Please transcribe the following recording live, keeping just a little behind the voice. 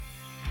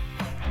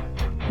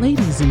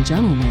Ladies and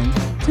gentlemen,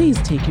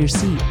 please take your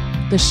seat.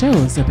 The show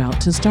is about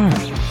to start.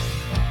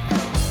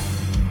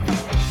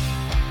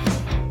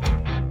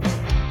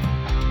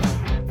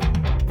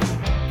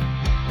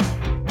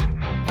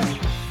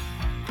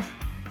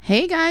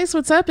 Hey guys,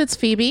 what's up? It's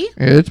Phoebe.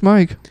 It's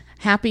Mike.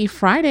 Happy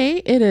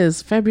Friday. It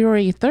is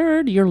February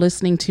 3rd. You're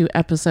listening to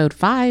episode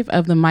 5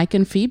 of the Mike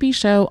and Phoebe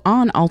show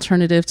on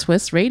Alternative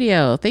Twist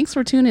Radio. Thanks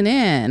for tuning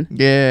in.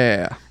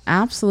 Yeah.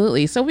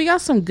 Absolutely. So we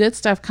got some good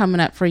stuff coming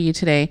up for you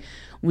today.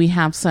 We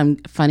have some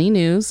funny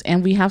news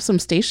and we have some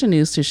station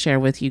news to share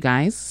with you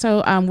guys.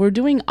 So we're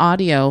doing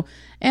audio,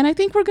 and I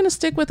think we're going to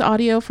stick with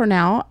audio for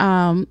now.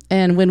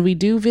 And when we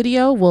do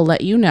video, we'll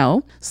let you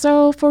know.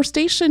 So for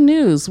station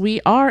news,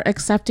 we are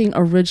accepting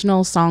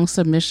original song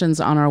submissions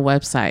on our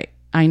website.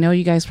 I know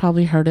you guys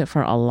probably heard it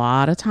for a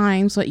lot of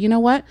times, but you know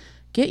what?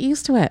 Get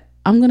used to it.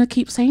 I'm going to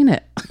keep saying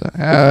it.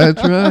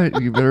 That's right.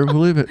 You better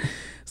believe it.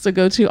 So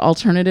go to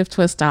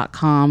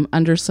alternativetwist.com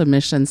under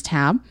submissions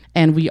tab,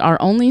 and we are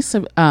only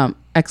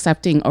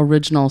accepting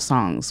original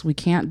songs. We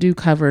can't do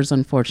covers,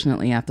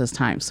 unfortunately, at this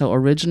time. So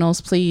originals,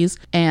 please.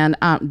 And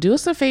do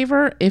us a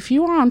favor. If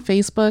you are on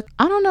Facebook,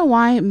 I don't know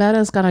why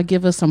Meta's going to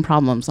give us some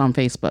problems on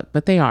Facebook,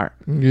 but they are.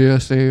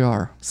 Yes, they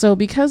are. So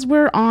because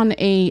we're on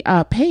a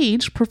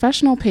page,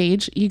 professional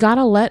page, you got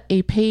to let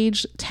a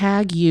page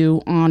tag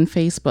you on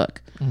Facebook.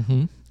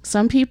 Mm-hmm.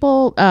 Some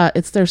people,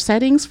 it's their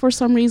settings for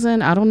some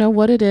reason. I don't know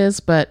what it is,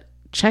 but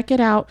check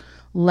it out.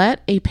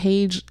 Let a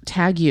page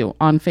tag you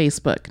on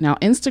Facebook. Now,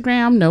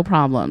 Instagram, no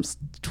problems.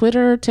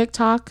 Twitter,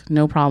 TikTok,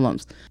 no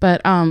problems.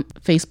 But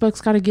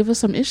Facebook's got to give us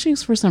some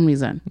issues for some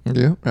reason.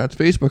 Yeah, that's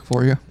Facebook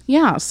for you.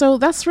 Yeah, so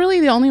that's really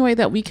the only way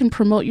that we can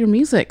promote your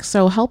music.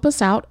 So help us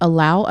out.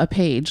 Allow a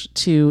page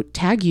to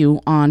tag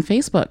you on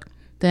Facebook.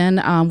 Then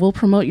we'll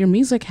promote your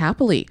music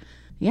happily.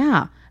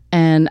 Yeah.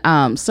 And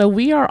so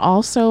we are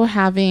also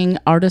having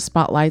artist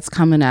spotlights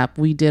coming up.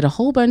 We did a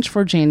whole bunch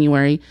for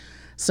January.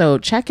 So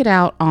check it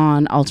out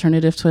on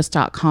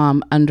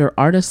alternativetwist.com under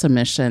artist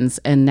submissions.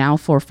 And now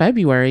for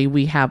February,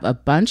 we have a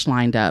bunch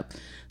lined up.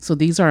 So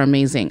these are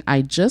amazing.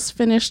 I just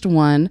finished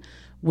one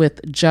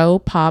with Joe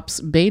Pops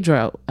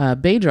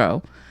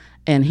Bredow,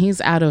 and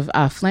he's out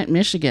of Flint,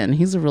 Michigan.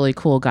 He's a really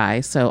cool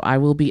guy. So I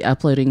will be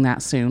uploading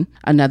that soon.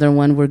 Another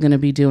one we're going to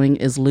be doing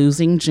is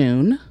Losing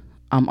June.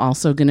 I'm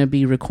also going to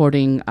be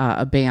recording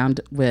a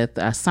band with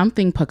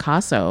something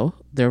Picaso.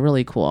 They're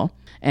really cool.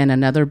 And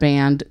another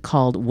band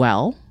called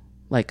Well.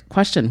 Like,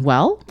 question,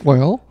 well?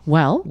 Well.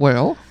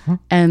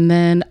 And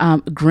then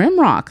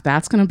GrimRock.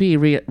 That's going to be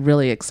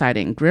really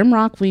exciting.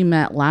 GrimRock we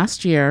met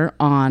last year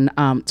on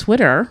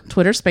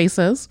Twitter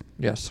Spaces.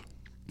 Yes.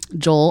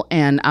 Joel.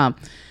 And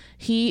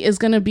he is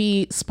going to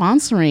be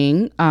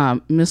sponsoring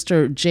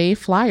Mr. Jay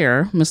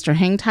Flyier, Mr.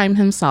 Hangtime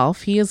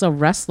himself. He is a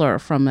wrestler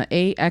from the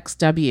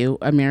AXW,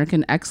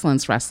 American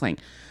Xcellence Wrestling.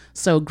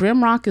 So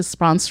GrimRock is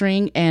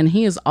sponsoring, and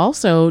he is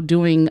also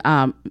doing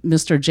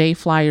Mr. Jay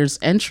Flyier's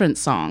entrance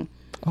song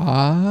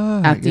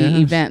at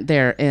the event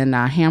there in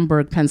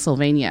Hamburg,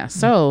 Pennsylvania.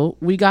 So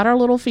we got our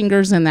little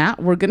fingers in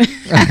that. We're going to...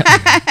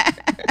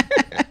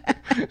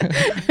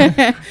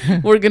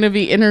 We're going to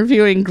be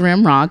interviewing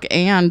GrimRock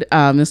and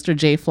Mr.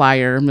 Jay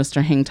Flyier,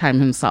 Mr. Hangtime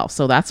himself.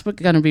 So that's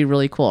going to be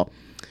really cool.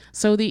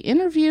 So the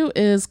interview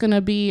is going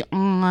to be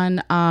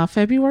on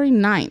February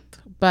 9th,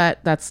 but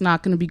that's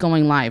not going to be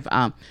going live.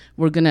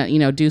 We're going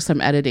to, do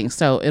some editing.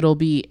 So it'll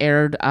be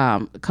aired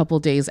a couple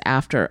days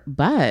after.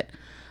 But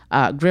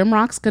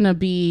GrimRock's going to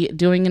be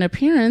doing an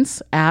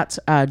appearance at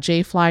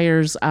Jay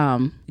Flyier's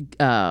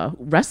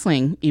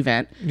wrestling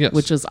event, yes,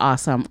 which is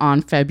awesome,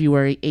 on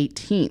February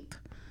 18th.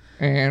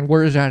 And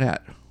where is that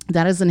at?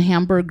 That is in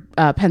Hamburg,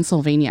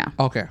 Pennsylvania.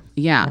 Okay.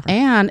 Yeah. Okay.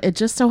 And it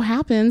just so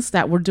happens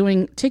that we're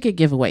doing ticket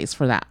giveaways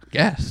for that.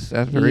 Yes.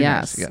 That's very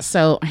nice. Yes.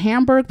 So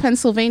Hamburg,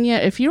 Pennsylvania,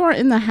 if you are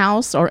in the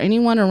house or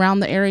anyone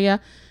around the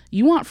area,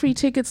 you want free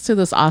tickets to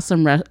this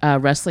awesome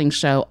wrestling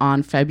show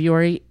on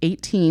February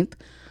 18th,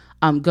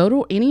 go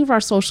to any of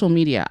our social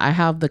media. I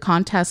have the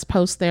contest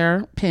post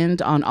there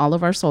pinned on all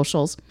of our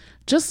socials.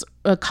 Just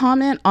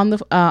comment on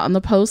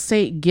the post,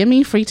 say, give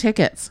me free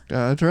tickets.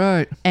 That's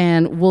right.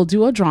 And we'll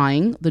do a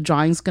drawing. The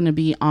drawing's going to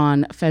be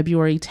on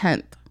February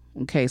 10th.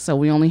 Okay, so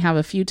we only have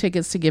a few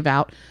tickets to give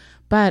out.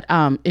 But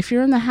if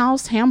you're in the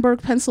house,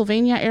 Hamburg,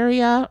 Pennsylvania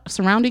area,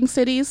 surrounding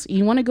cities,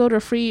 you want to go to a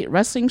free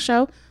wrestling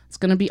show, it's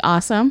going to be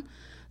awesome.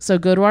 So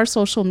go to our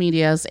social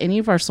medias, any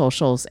of our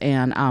socials,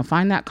 and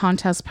find that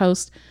contest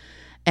post.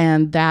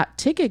 And that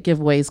ticket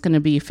giveaway is going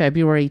to be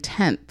February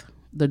 10th.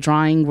 The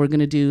drawing, we're going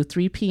to do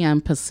 3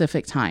 p.m.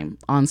 Pacific time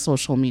on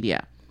social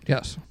media.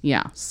 Yes.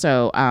 Yeah.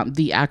 So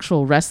the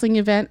actual wrestling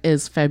event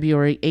is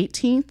February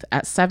 18th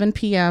at 7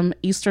 p.m.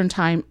 Eastern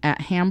time at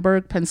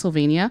Hamburg,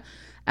 Pennsylvania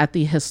at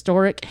the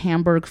historic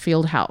Hamburg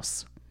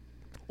Fieldhouse.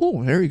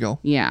 Oh, there you go.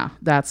 Yeah.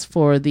 That's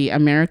for the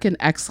American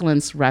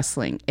Xcellence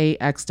Wrestling,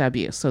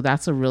 AXW. So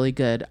that's a really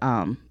good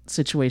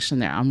situation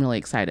there. I'm really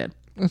excited.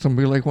 That's going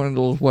to be like one of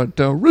those,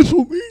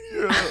 WrestleMania.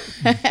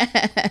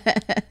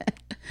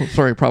 Well,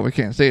 sorry, probably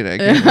can't say that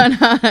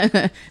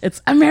again.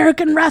 It's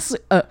American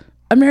Wrestling.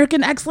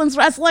 American Xcellence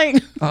Wrestling.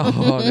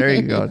 Oh, there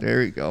you go.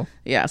 There you go.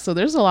 Yeah, so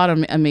there's a lot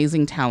of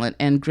amazing talent,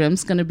 and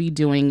Grim's going to be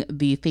doing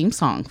the theme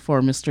song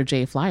for Mr.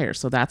 Jay Flyier,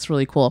 so that's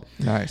really cool.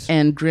 Nice.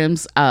 And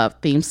Grim's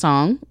theme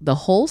song, the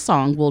whole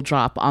song will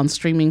drop on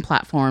streaming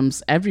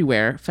platforms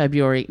everywhere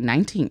February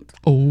 19th.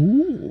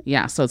 Oh.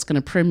 Yeah, so it's going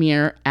to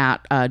premiere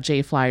at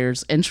Jay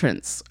Flyer's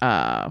entrance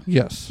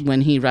Yes.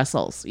 when he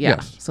wrestles. Yeah,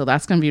 Yes. so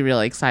that's going to be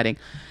really exciting.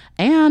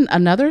 And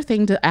another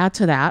thing to add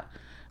to that,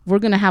 we're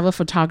going to have a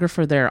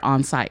photographer there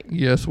on site.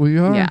 Yes, we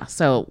are. Yeah,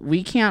 so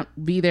we can't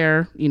be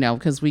there,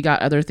 because we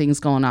got other things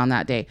going on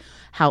that day.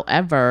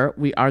 However,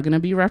 we are going to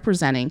be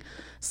representing.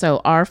 So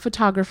our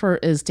photographer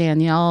is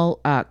Danielle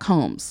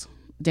Combs.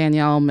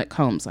 Danielle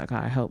McCombs. Okay,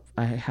 I hope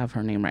I have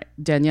her name right.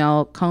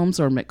 Danielle Combs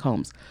or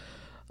McCombs.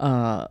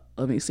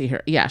 Let me see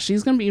here. Yeah,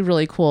 she's going to be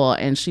really cool,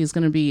 and she's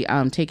going to be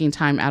taking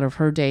time out of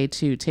her day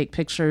to take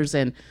pictures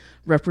and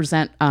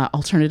represent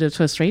Alternative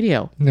Twist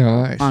Radio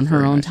Nice. on her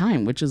Very own nice.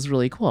 time, which is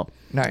really cool.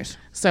 Nice.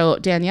 So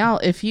Danielle,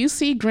 if you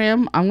see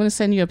Grim, I'm going to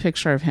send you a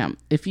picture of him.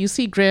 If you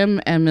see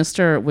Grim and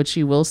Mr., which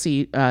you will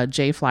see,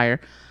 Jay Flyier,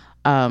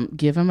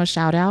 give him a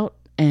shout out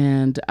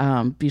and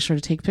be sure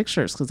to take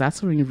pictures because that's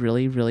going to be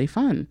really, really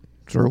fun.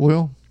 Sure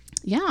will.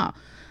 Yeah.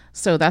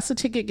 So that's a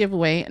ticket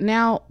giveaway.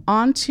 Now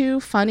on to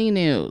funny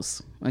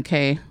news.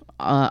 Okay.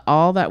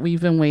 All that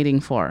we've been waiting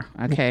for.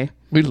 Okay.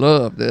 We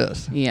love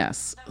this.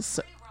 Yes.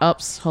 So,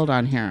 oops. Hold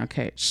on here.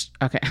 Okay.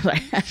 Okay.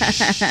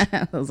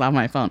 That was on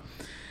my phone.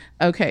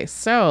 Okay.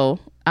 So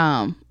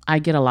I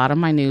get a lot of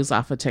my news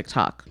off of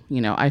TikTok.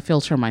 I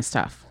filter my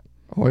stuff.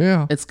 Oh,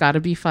 yeah. It's got to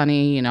be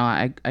funny.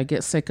 I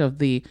get sick of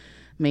the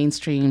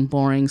mainstream,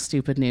 boring,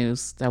 stupid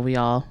news that we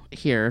all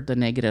hear, the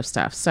negative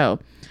stuff. So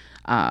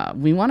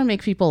we want to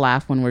make people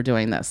laugh when we're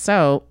doing this.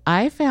 So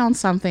I found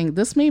something.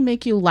 This may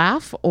make you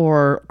laugh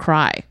or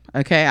cry.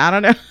 Okay. I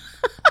don't know.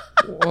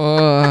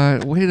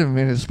 Wait a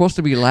minute. It's supposed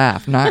to be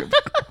laugh, not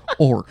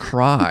or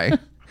cry.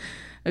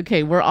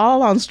 Okay, we're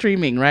all on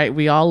streaming, right?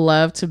 We all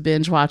love to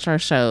binge watch our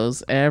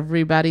shows.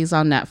 Everybody's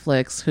on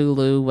Netflix,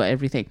 Hulu,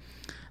 everything.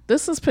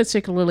 This is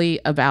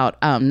particularly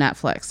about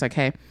Netflix,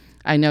 okay?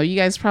 I know you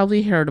guys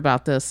probably heard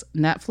about this.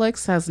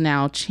 Netflix has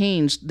now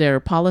changed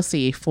their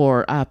policy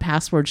for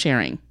password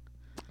sharing.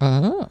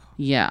 Uh-huh.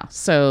 Yeah,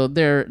 so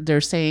they're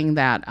saying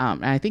that,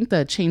 and I think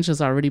the change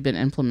has already been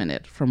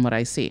implemented from what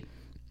I see.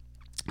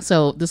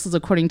 So this is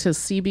according to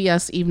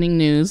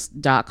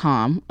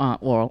CBSEveningNews.com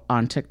or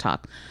on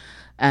TikTok.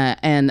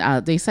 And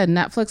they said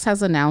Netflix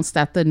has announced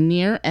that the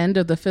near end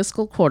of the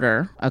fiscal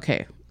quarter,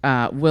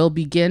 will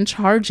begin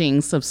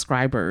charging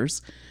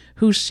subscribers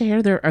who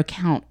share their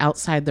account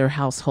outside their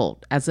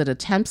household as it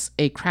attempts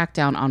a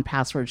crackdown on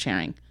password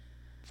sharing.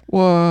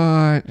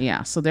 What?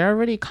 Yeah, so they're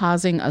already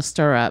causing a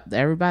stir up.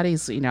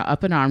 Everybody's,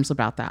 up in arms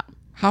about that.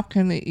 How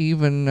can they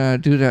even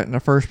do that in the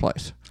first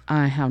place?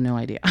 I have no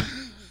idea.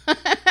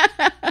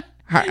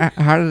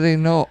 How do they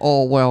know?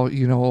 Oh, well,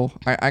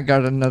 I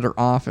got another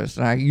office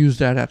and I use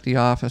that at the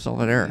office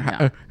over there.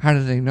 Yeah. How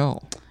do they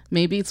know?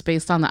 Maybe it's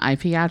based on the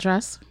IP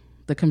address,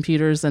 the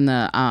computers and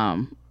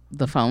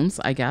the phones,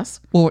 I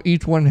guess. Well,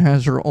 each one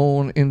has their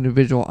own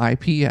individual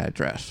IP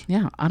address.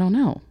 Yeah, I don't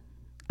know.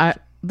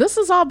 This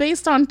is all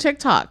based on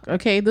TikTok.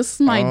 Okay, this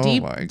is my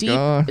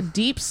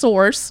deep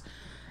source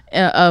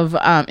of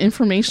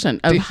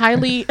information of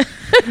highly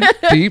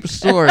deep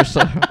source.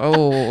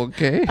 Oh,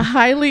 okay.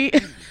 Highly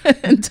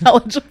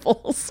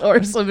intelligible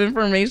source of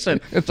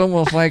information. It's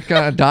almost like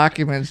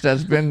documents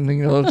that's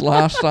been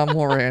lost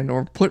somewhere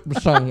or put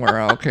somewhere.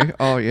 Okay.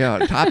 Oh yeah,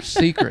 top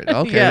secret.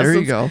 Okay, yes, there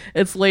you go.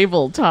 It's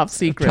labeled top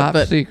secret, top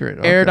but secret.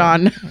 Okay. Aired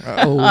on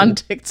on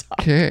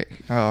TikTok. Okay.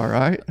 All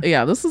right.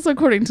 Yeah, this is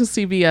according to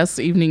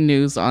CBS Evening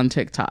News on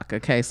TikTok.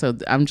 Okay, so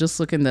I'm just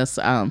looking this.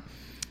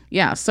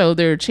 Yeah, so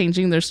they're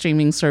changing their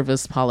streaming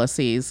service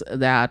policies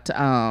that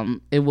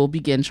it will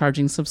begin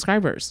charging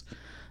subscribers.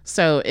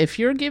 So if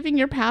you're giving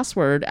your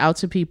password out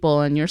to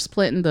people and you're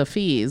splitting the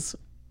fees,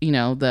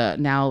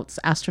 now it's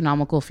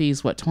astronomical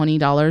fees,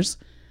 $20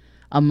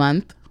 a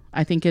month,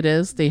 I think it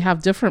is. They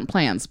have different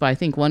plans, but I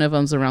think one of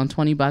them's around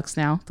 $20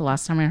 now, the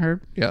last time I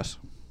heard. Yes.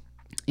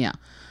 Yeah.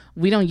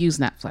 We don't use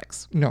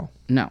Netflix. No.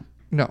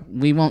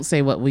 We won't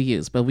say what we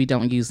use, but we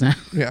don't use that.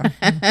 Yeah.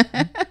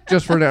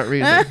 Just for that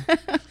reason.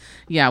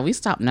 Yeah, we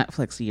stopped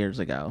Netflix years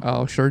ago.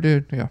 Oh, sure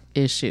did. Yeah.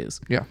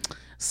 Issues. Yeah.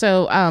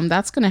 So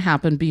that's going to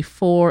happen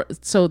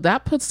so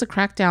that puts the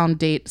crackdown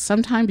date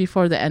sometime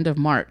before the end of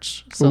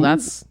March. So Ooh.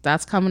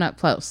 that's coming up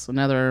close,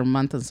 another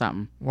month and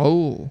something.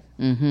 Whoa.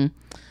 Mm-hmm.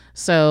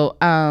 So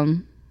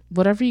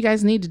whatever you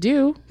guys need to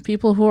do,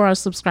 people who are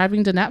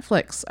subscribing to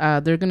Netflix,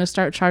 they're going to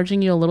start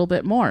charging you a little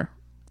bit more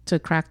to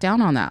crack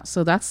down on that.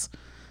 So that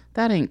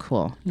ain't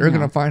cool. They're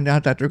going to find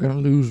out that they're going to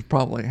lose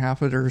probably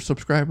half of their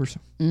subscribers.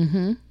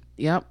 Mm-hmm.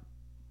 Yep.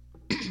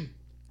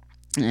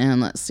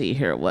 And let's see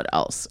here. What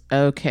else?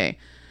 Okay.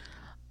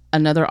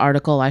 Another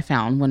article I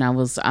found when I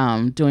was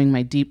doing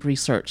my deep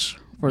research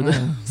for this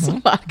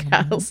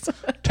podcast.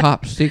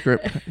 Top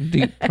secret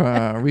deep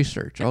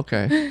research.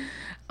 Okay.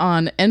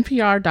 On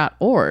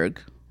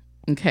npr.org.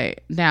 Okay.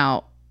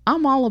 Now,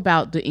 I'm all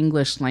about the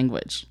English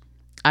language.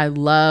 I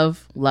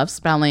love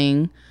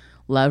spelling,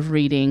 love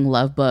reading,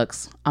 love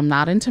books. I'm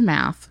not into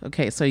math.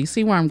 Okay, so you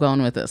see where I'm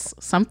going with this.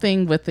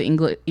 Something with the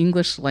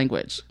English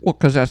language. Well,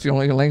 because that's the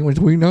only language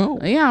we know.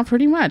 Yeah,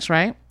 pretty much,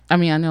 right? I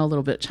mean, I know a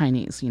little bit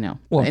Chinese,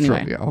 Well,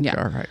 anyway, sure, yeah, okay,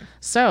 all right.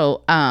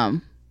 So,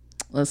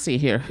 let's see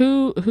here.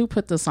 Who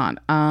put this on?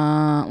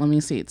 Let me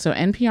see. So,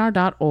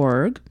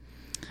 npr.org.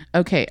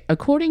 Okay,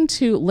 according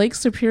to Lake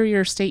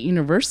Superior State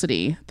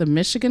University, the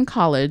Michigan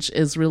College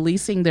is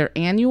releasing their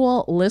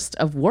annual list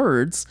of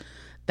words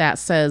that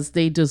says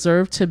they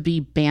deserve to be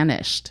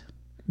banished.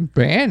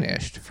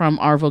 Banished? From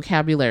our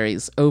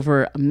vocabularies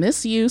over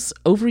misuse,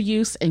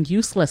 overuse, and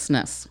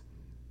uselessness.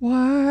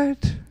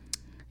 What?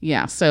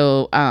 Yeah,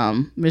 so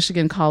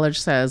Michigan College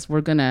says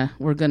we're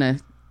gonna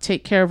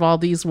take care of all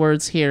these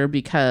words here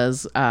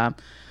because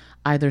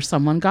either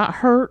someone got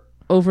hurt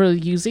over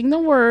using the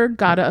word,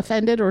 got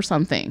offended, or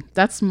something.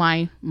 That's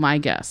my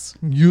guess.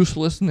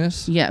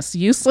 Uselessness? Yes,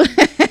 useless.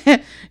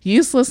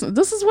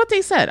 This is what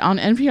they said on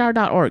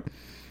npr.org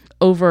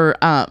over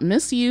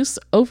misuse,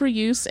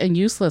 overuse, and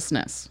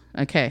uselessness.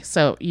 Okay,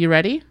 so you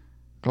ready?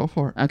 Go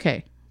for it.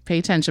 Okay, pay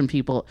attention,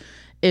 people.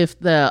 If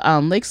the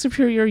Lake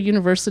Superior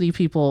University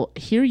people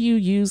hear you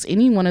use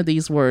any one of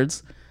these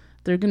words,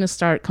 they're going to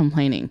start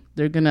complaining.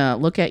 They're going to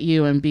look at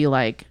you and be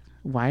like,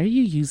 why are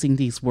you using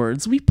these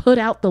words? We put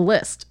out the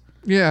list.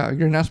 Yeah,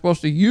 you're not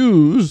supposed to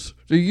use.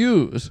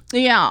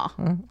 Yeah,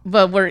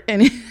 but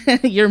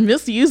you're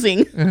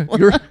misusing.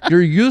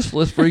 You're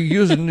useless for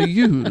using to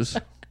use.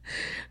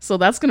 So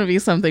that's going to be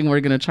something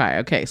we're going to try.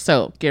 Okay,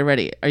 so get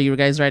ready. Are you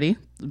guys ready?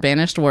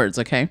 Banished words,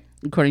 okay?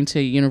 According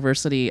to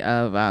University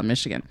of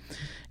Michigan.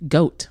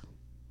 Goat.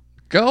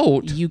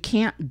 Goat? You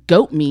can't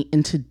goat me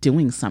into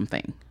doing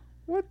something.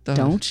 What the?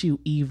 Don't you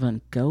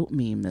even goat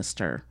me,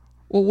 mister.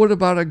 Well, what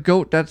about a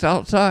goat that's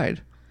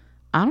outside?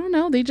 I don't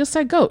know. They just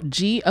said goat.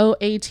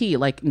 GOAT,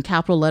 like in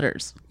capital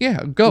letters.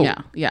 Yeah, goat.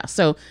 Yeah.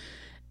 So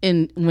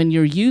when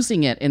you're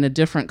using it in a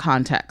different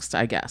context,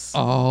 I guess.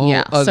 Oh.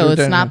 Yeah. So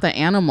it's not the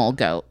animal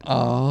goat.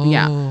 Oh.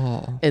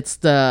 Yeah. It's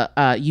the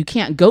you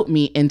can't goat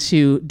me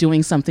into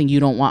doing something you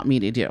don't want me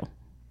to do.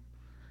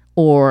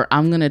 Or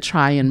I'm going to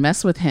try and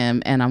mess with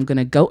him and I'm going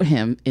to goat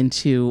him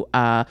into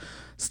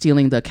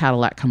stealing the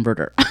Cadillac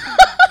converter.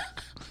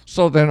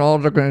 So then all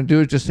they're going to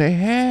do is just say,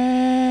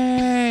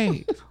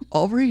 hey,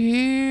 over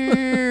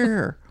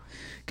here.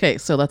 Okay,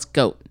 so let's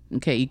goat.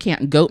 Okay, you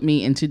can't goat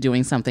me into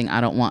doing something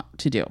I don't want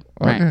to do.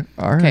 Right? Okay,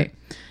 all right. Okay,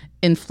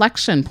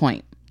 inflection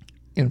point.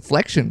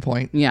 Inflection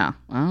point? Yeah,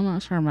 I'm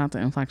not sure about the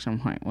inflection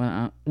point.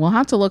 We'll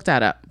have to look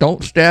that up.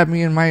 Don't stab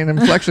me in my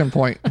inflection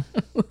point.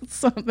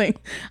 Something.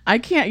 I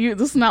can't use,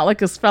 this is not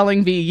like a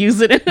spelling bee.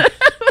 Use it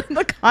in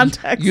the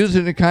context. Use it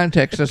in the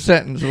context of a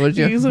sentence, would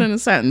you? Use it in a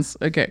sentence.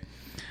 Okay.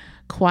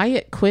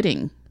 Quiet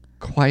quitting.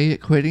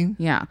 Quiet quitting?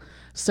 Yeah.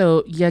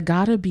 So you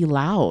gotta be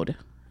loud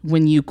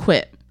when you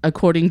quit,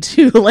 according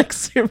to Lake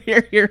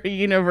Superior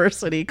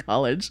University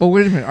College. Well,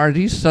 wait a minute. Are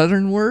these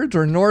southern words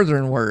or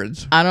northern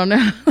words? I don't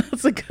know.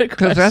 That's a good question.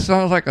 Because that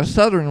sounds like a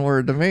southern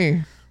word to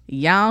me.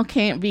 Y'all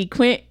can't be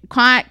quiet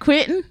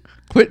quitting.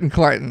 Quitting.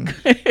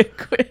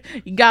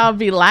 You gotta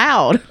be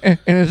loud. And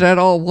is that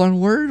all one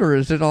word or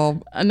is it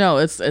all? No,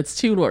 it's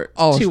two words.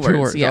 Oh, two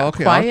words. Yeah.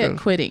 Okay, quiet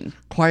quitting.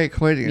 Quiet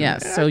quitting.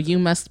 Yes. Yeah, so you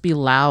must be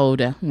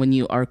loud when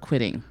you are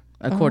quitting,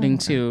 according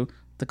to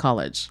the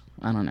college.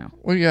 I don't know.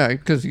 Well, yeah,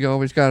 because you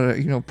always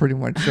gotta, pretty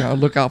much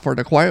look out for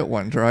the quiet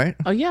ones, right?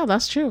 Oh yeah,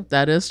 that's true.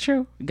 That is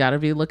true. You gotta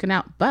be looking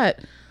out. But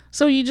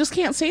so you just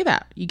can't say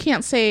that. You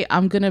can't say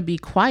I'm gonna be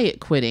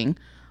quiet quitting.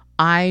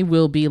 I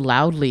will be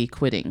loudly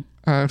quitting.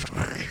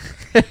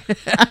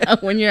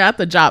 When you're at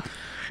the job.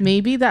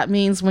 Maybe that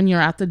means when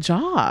you're at the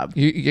job.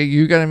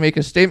 You got to make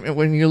a statement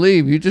when you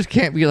leave. You just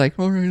can't be like,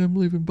 all right, I'm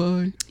leaving,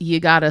 bye. You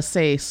got to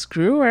say,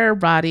 screw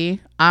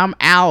everybody, I'm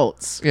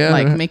out. Yeah,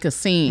 like make a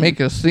scene. Make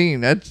a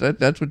scene. That's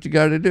what you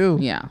got to do.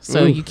 Yeah.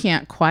 So you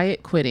can't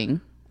quiet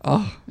quitting.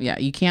 Oh. Yeah,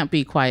 you can't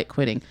be quiet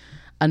quitting.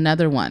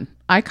 Another one.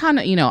 I kind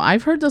of,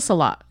 I've heard this a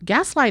lot.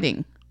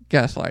 Gaslighting.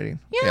 Gaslighting.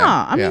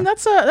 Yeah, I mean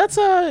that's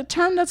a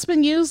term that's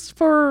been used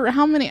for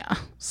how many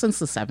since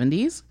the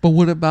 70s. But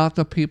what about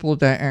the people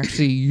that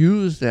actually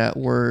use that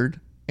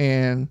word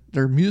in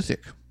their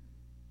music?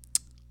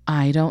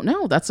 I don't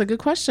know. That's a good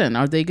question.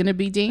 Are they going to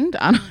be dinged?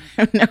 I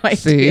have no idea.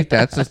 See,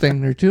 that's the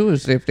thing there too,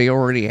 is if they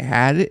already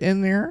had it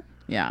in there.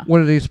 Yeah.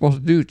 What are they supposed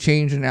to do?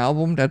 Change an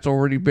album that's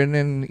already been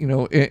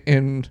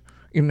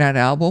in that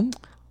album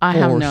I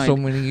have no for so idea.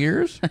 many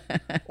years,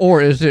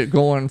 or is it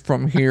going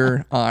from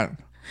here on?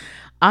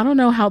 I don't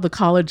know how the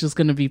college is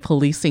going to be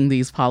policing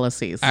these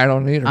policies. I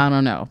don't either. I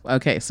don't know.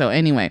 Okay, so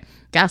anyway,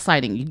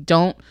 gaslighting. You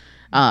don't,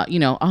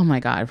 oh my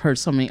God, I've heard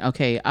so many.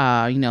 Okay,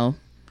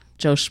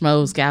 Joe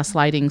Schmo's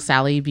gaslighting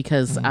Sally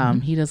because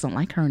he doesn't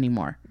like her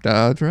anymore.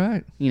 That's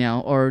right.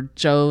 Or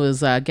Joe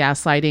is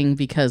gaslighting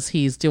because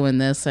he's doing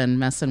this and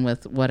messing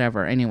with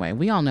whatever. Anyway,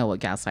 we all know what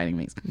gaslighting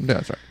means.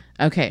 That's right.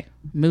 Okay,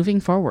 moving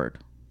forward.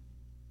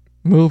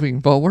 Moving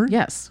forward?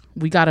 Yes,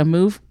 we got to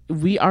move.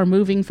 We are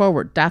moving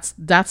forward. That's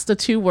the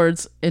two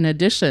words in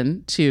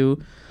addition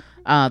to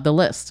the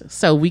list.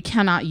 So we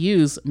cannot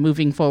use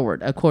moving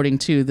forward, according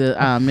to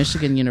the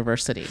Michigan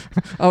University.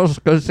 I was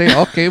going to say,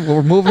 okay, well,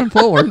 we're moving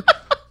forward.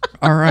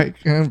 All right,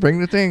 bring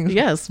the things.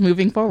 Yes,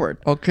 moving forward.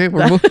 Okay,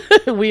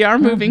 we are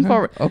moving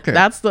forward. Okay,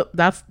 that's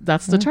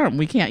the term.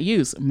 We can't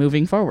use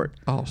moving forward.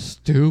 Oh,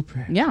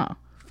 stupid. Yeah,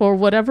 for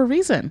whatever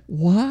reason.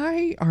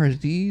 Why are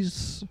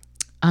these?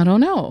 I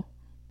don't know,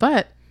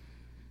 but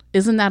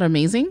isn't that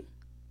amazing?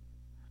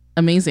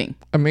 Amazing.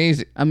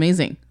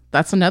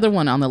 That's another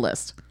one on the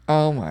list.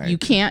 Oh my! You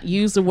can't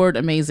use the word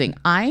amazing.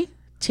 I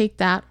take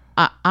that.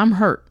 I'm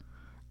hurt.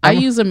 I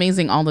use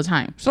amazing all the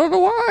time. So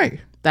do I.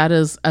 That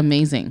is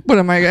amazing. But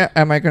am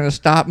I going to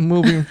stop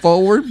moving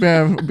forward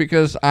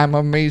because I'm an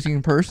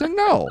amazing person?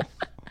 No.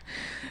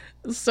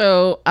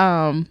 So,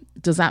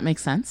 does that make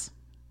sense?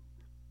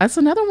 That's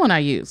another one I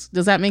use.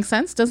 Does that make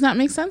sense? Does that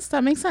make sense?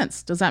 That makes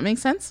sense. Does that make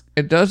sense?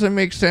 It doesn't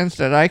make sense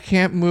that I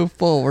can't move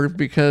forward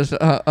because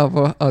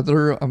of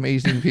other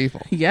amazing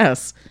people.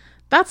 Yes.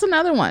 That's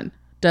another one.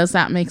 Does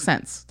that make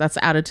sense? That's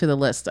added to the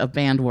list of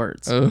banned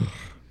words. Ugh.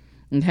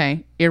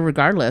 Okay.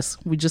 Irregardless,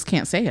 we just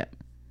can't say it.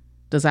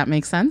 Does that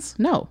make sense?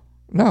 No.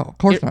 No, of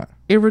course not.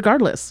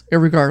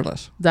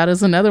 Irregardless. That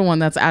is another one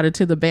that's added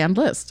to the banned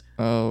list.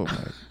 Oh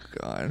my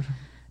God.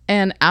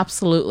 And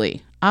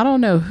absolutely. I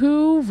don't know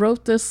who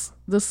wrote this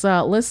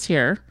list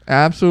here.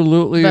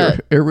 Absolutely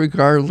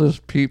irregardless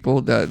people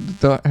that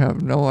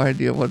have no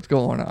idea what's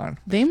going on.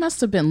 They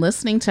must have been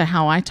listening to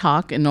how I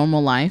talk in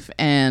normal life,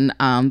 and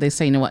they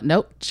say, you know what?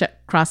 Nope.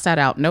 Cross that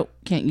out. Nope.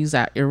 Can't use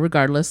that.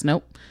 Irregardless.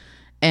 Nope.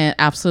 And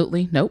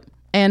absolutely. Nope.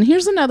 And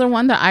here's another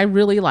one that I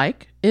really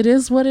like. It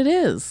is what it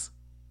is.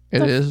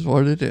 It is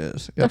what it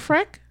is. Yep. The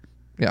frick?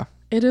 Yeah.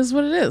 It is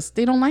what it is.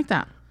 They don't like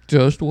that.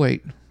 Just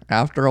wait.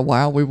 After a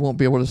while, we won't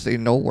be able to say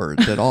no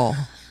words at all.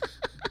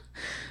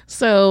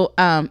 So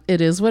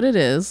it is what it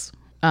is.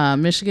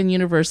 Michigan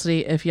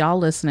University, if y'all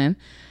listening,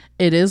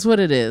 it is what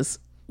it is.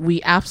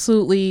 We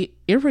absolutely,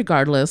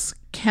 irregardless,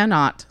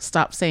 cannot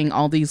stop saying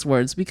all these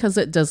words because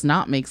it does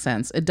not make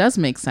sense. It does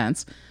make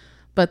sense.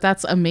 But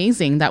that's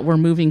amazing that we're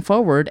moving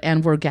forward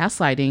and we're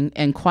gaslighting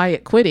and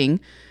quiet quitting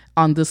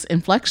on this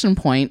inflection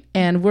point,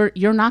 and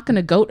you're not going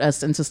to goat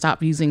us into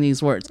stop using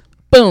these words.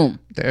 Boom.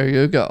 There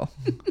you go.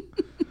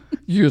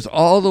 Use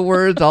all the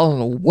words all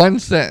in one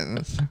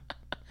sentence.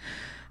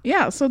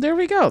 Yeah, so there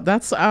we go.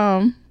 That's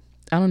I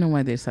don't know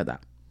why they said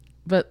that,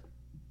 but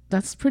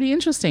that's pretty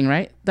interesting,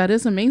 right? That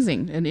is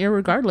amazing, and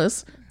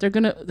irregardless, they're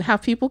going to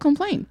have people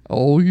complain.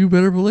 Oh, you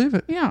better believe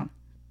it.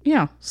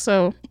 Yeah.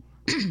 So.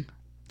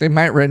 They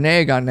might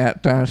renege on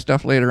that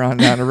stuff later on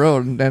down the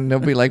road, and then they'll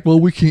be like, well,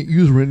 we can't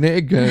use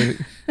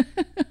renege.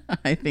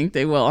 I think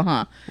they will,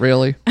 huh?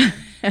 Really?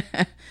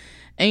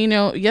 And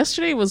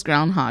yesterday was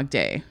Groundhog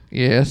Day.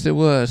 Yes, it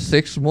was.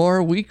 6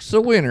 more weeks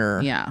of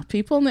winter. Yeah.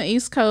 People in the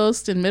East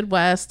Coast and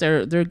Midwest,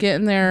 they're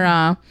getting their,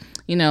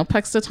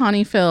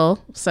 Puxtatawny Phil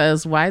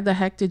says, why the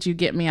heck did you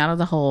get me out of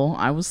the hole?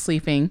 I was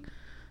sleeping.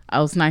 I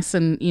was nice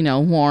and,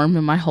 warm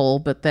in my hole,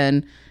 but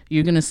then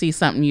you're going to see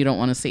something you don't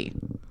want to see.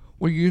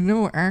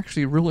 Well,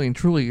 actually, really and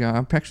truly,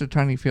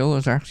 Puxtatawny Phil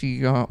is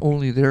actually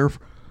only there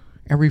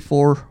every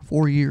 4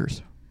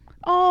 years.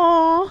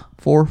 Aww.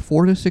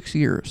 4 to 6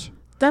 years.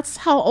 That's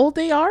how old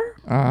they are?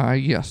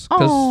 Yes,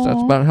 because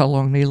that's about how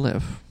long they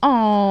live.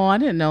 Oh, I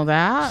didn't know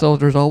that. So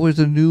there's always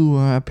a new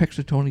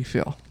Puxtatawny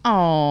Phil.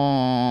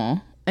 Oh,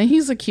 and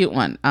he's a cute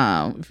one.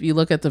 If you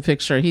look at the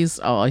picture, he's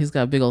got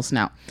a big old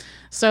snout.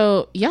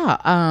 So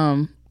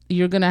yeah,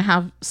 you're going to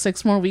have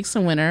 6 more weeks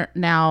of winter.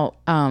 Now,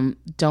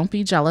 don't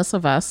be jealous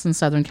of us in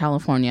Southern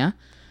California.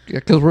 Yeah,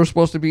 because we're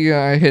supposed to be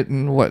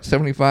hitting,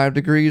 75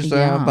 degrees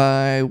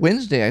by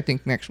Wednesday, I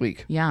think, next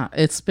week. Yeah,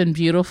 it's been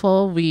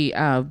beautiful. We've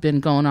been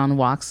going on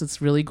walks.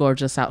 It's really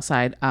gorgeous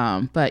outside.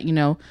 But,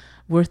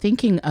 we're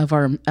thinking of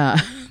our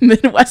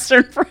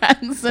Midwestern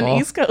friends and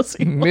East Coast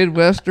people.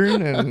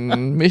 Midwestern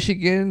and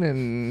Michigan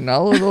and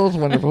all of those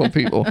wonderful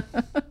people.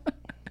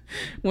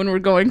 When we're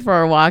going for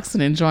our walks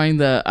and enjoying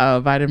the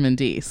vitamin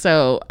D.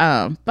 So,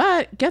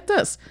 but get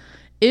this.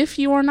 If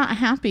you are not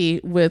happy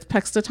with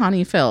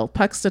Puxtatawny Phil,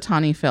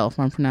 if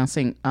I'm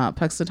pronouncing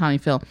Puxtatawny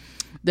Phil,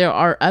 there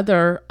are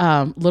other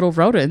little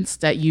rodents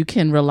that you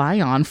can rely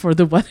on for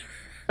the weather.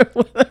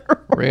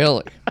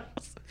 Really?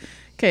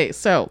 Okay,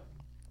 so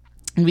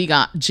we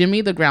got Jimmy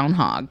the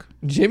Groundhog.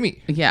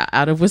 Jimmy? Yeah,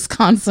 out of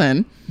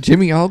Wisconsin.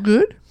 Jimmy all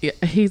good? Yeah,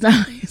 he's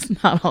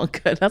not all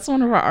good. That's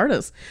one of our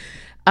artists.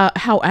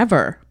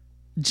 However,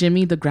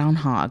 Jimmy the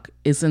Groundhog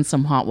is in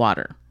some hot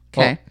water.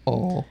 Okay.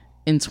 Oh.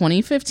 In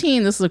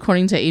 2015, this is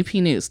according to AP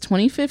News,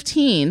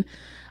 2015,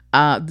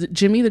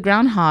 Jimmy the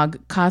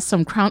Groundhog caused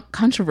some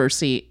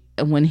controversy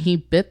when he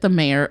bit the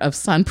mayor of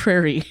Sun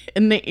Prairie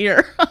in the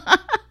ear.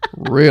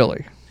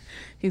 Really?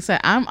 He said,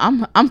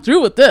 I'm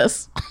through with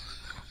this.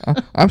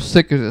 I'm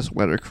sick of this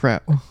weather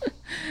crap.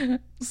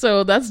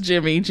 So that's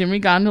Jimmy. Jimmy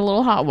got into a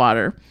little hot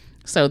water.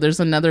 So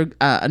there's another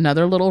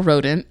little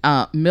rodent,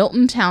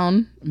 Milton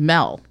Town,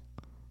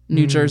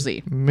 New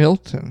Jersey.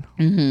 Milton.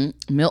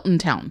 Mm-hmm. Milton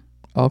Town.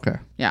 Okay.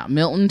 Yeah,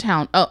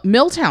 Milltown. Oh,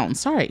 Milltown.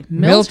 Sorry,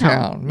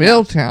 Milltown.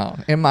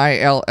 Milltown.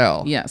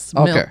 M-I-L-L. Yes.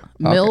 Okay.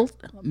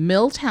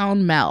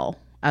 Milltown Mel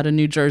out of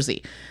New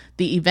Jersey.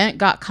 The event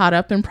got caught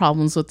up in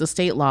problems with the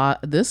state law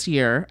this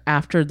year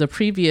after the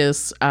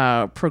previous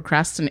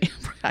procrastinate.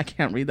 I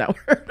can't read that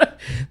word.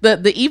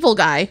 The evil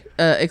guy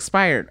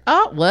expired.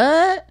 Oh,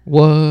 what?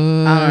 What?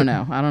 I don't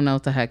know. I don't know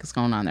what the heck is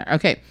going on there.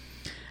 Okay.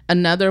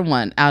 Another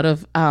one out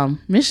of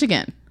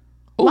Michigan.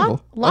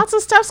 Lots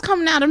of stuff's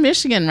coming out of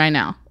Michigan right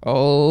now.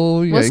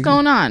 Oh, yeah. What's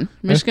going on?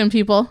 Michigan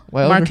people.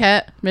 Well,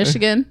 Marquette,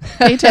 Michigan.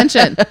 Pay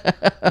attention.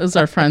 Those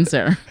are friends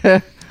there.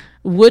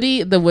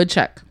 Woody the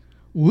Woodchuck.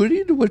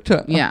 Woody the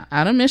Woodchuck. Yeah,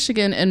 out of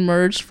Michigan,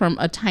 emerged from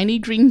a tiny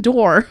green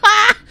door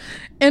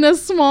in a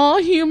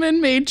small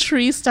human-made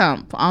tree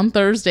stump on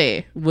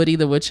Thursday. Woody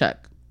the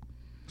Woodchuck.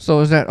 So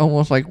is that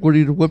almost like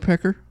Woody the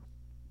Woodpecker?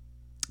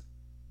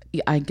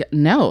 Yeah,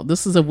 no,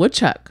 this is a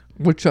woodchuck.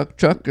 Woodchuck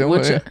chuck.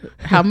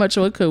 How much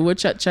wood could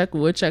woodchuck chuck?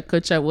 Woodchuck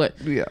could chuck what?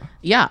 Yeah.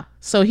 Yeah.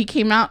 So he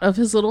came out of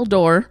his little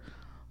door,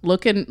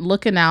 looking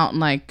out, and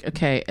like,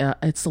 okay,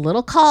 it's a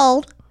little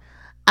cold.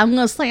 I'm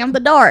gonna slam the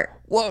door.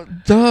 Well,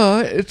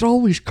 duh. It's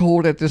always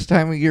cold at this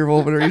time of year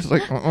over there. He's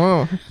like,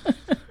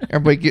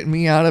 Everybody getting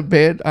me out of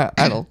bed?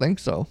 I don't think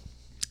so.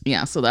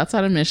 Yeah, so that's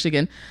out of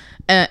Michigan.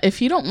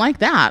 If you don't like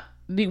that,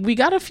 we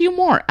got a few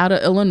more out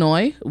of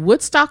Illinois.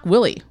 Woodstock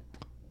Willie.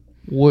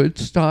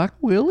 Woodstock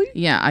Willie?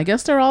 Yeah, I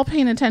guess they're all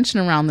paying attention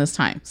around this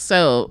time.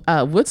 So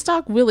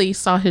Woodstock Willie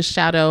saw his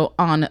shadow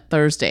on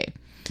Thursday.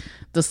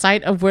 The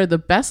site of where the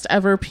best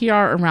ever PR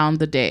around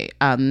the day,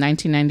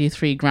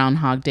 1993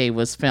 Groundhog Day,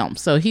 was filmed.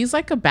 So he's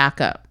like a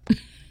backup.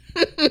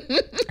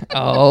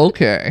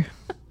 Okay.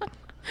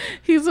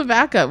 He's a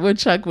backup,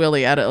 Woodchuck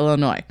Willie out of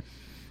Illinois.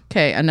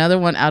 Okay, another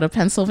one out of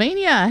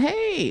Pennsylvania.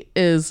 Hey,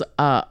 is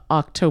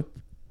Octoparo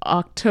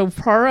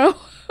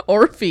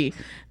Orphe.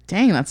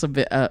 Dang, that's a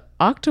bit.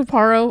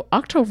 Octobraro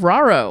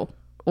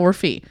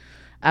Orphe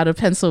out of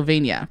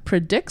Pennsylvania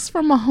predicts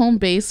from a home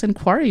base in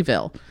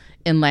Quarryville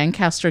in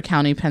Lancaster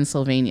County,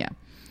 Pennsylvania.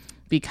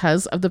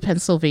 Because of the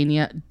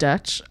Pennsylvania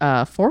Dutch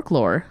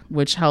folklore,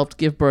 which helped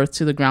give birth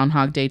to the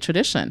Groundhog Day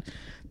tradition.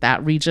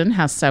 That region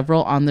has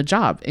several on the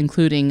job,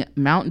 including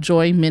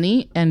Mountjoy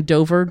Minnie and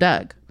Dover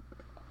Doug.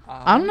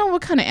 I don't know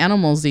what kind of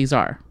animals these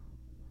are,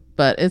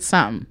 but it's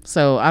something.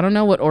 So I don't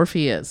know what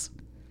Orphe is.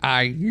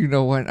 You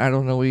know what? I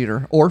don't know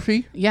either.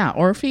 Orphe? Yeah,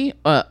 Orphe.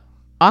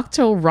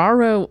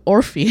 Octoraro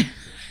Orphe.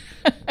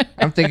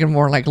 I'm thinking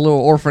more like Little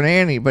Orphan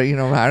Annie, but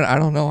I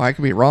don't know. I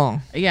could be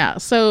wrong. Yeah.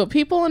 So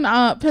people in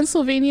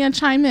Pennsylvania,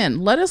 chime in.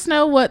 Let us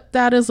know what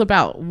that is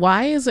about.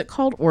 Why is it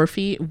called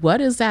Orphe? What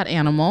is that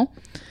animal?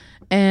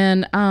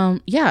 And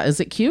is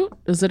it cute?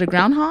 Is it a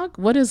groundhog?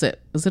 What is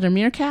it? Is it a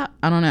meerkat?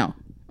 I don't know.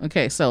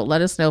 Okay, so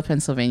let us know,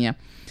 Pennsylvania.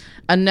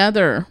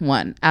 Another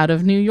one out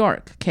of New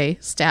York. Okay,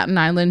 Staten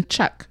Island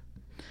Chuck.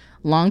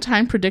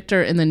 Longtime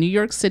predictor in the New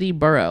York City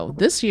borough.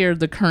 This year,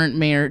 the current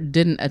mayor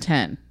didn't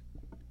attend.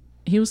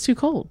 He was too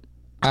cold.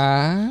 He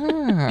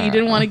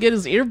didn't want to get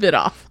his ear bit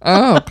off.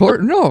 Of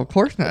course. No, of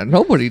course not.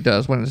 Nobody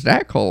does when it's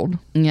that cold.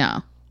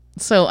 Yeah.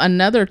 So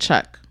another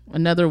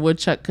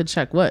woodchuck could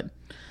chuck wood,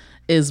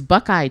 is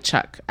Buckeye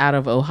Chuck out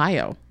of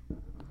Ohio.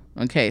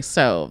 Okay,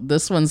 so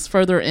this one's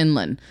further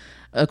inland.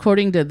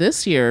 According to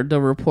this year,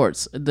 the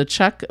reports, the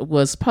chuck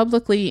was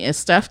publicly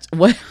stuffed.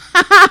 Wait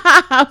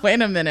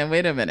a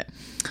minute.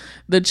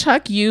 The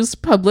chuck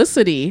used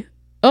publicity.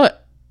 Oh,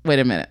 wait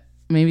a minute.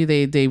 Maybe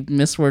they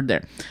misword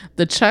there.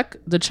 The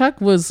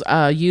chuck was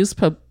used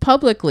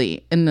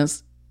publicly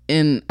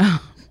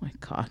oh my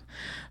God,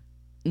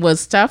 was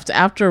stuffed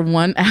after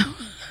 1 hour.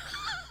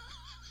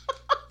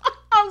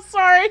 I'm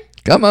sorry.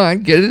 Come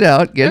on, get it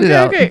out. Get it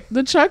out. Okay.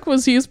 The chuck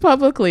was used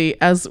publicly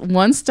as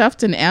one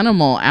stuffed an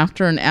animal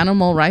after an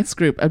animal rights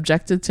group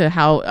objected to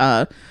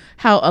how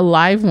a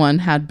live one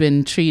had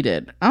been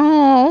treated.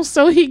 Oh,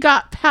 so he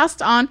got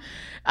passed on.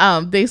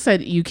 They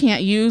said you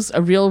can't use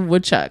a real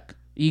woodchuck.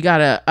 You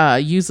gotta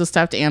use a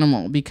stuffed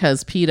animal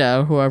because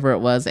PETA, or whoever it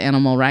was,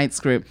 animal rights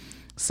group,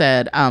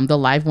 said the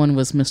live one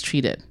was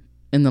mistreated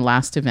in the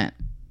last event.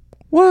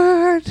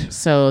 What?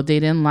 So they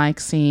didn't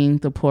like seeing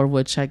the poor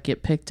woodchuck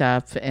get picked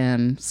up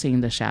and seeing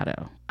the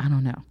shadow. I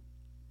don't know.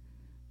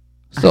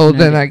 So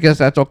then I guess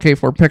that's okay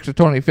for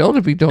Pixatoni Phil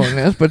to be doing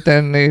this, but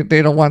then they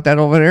don't want that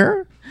over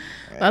there?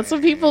 That's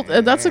what people,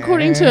 that's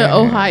according to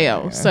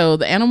Ohio. So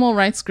the animal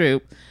rights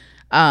group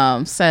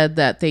said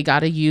that they got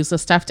to use a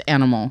stuffed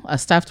animal, a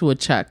stuffed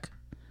woodchuck,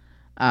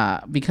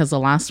 because the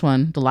last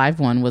one, the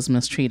live one, was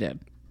mistreated.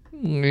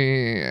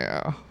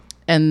 Yeah.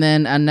 And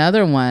then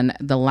another one,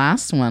 the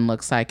last one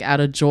looks like out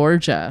of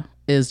Georgia,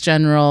 is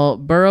General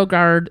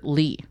Beauregard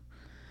Lee.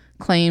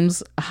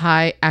 Claims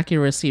high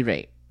accuracy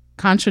rate.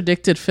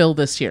 Contradicted Phil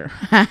this year.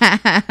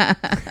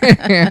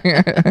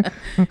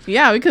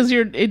 Yeah, because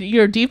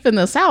you're deep in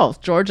the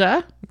South,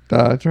 Georgia.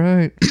 That's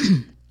right.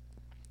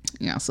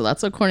 Yeah, so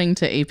that's according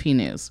to AP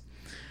News.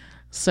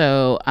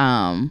 So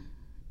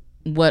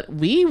what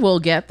we will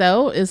get,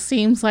 though, is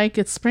seems like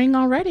it's spring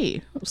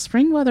already.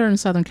 Spring weather in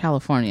Southern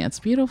California.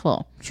 It's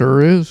beautiful.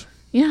 Sure is.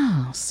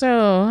 Yeah.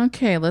 So,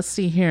 okay, let's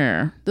see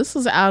here. This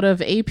is out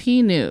of AP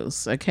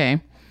News.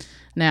 Okay.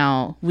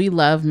 Now, we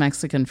love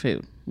Mexican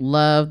food.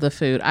 Love the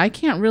food. I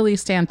can't really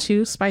stand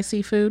too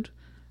spicy food.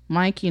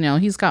 Mike,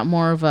 he's got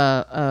more of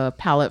a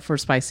palate for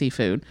spicy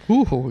food.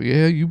 Ooh,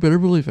 yeah, you better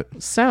believe it.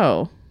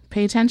 So,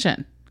 pay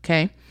attention.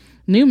 Okay.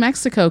 New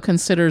Mexico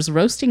considers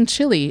roasting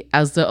chili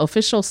as the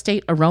official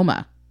state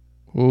aroma.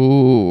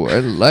 Ooh, I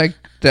like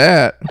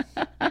that.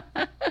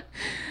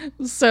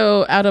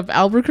 So, out of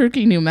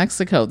Albuquerque, New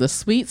Mexico, the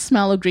sweet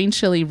smell of green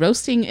chili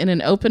roasting in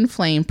an open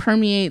flame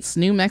permeates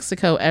New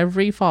Mexico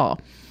every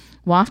fall,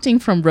 wafting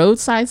from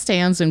roadside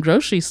stands and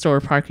grocery store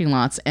parking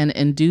lots and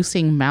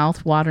inducing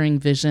mouth-watering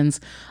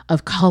visions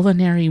of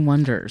culinary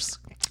wonders.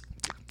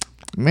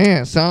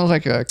 Man, sounds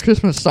like a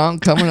Christmas song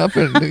coming up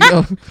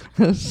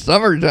in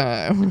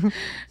summertime.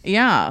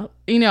 Yeah.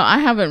 I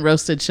haven't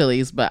roasted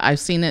chilies, but I've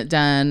seen it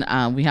done.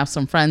 We have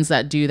some friends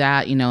that do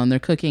that, and they're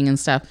cooking and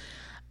stuff.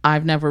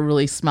 I've never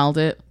really smelled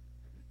it,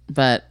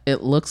 but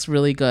it looks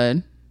really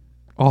good.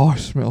 Oh, it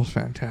smells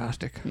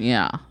fantastic.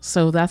 Yeah.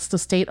 So that's the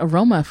state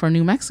aroma for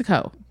New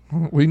Mexico.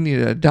 We need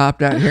to adopt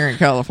that here in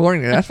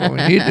California. That's what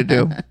we need to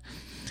do.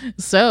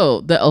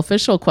 So the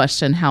official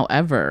question,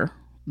 however,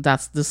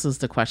 this is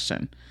the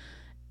question.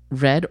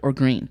 Red or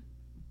green?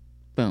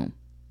 Boom.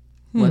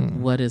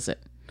 What is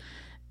it?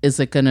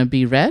 Is it going to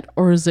be red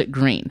or is it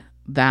green?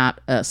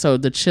 So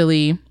the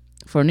chili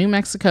for New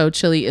Mexico,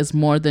 chili is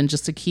more than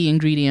just a key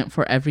ingredient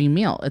for every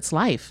meal. It's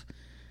life.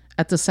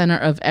 At the center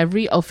of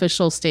every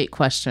official state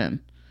question.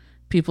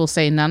 People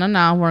say, no,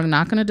 we're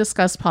not going to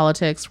discuss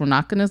politics. We're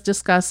not going to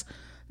discuss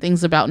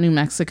things about New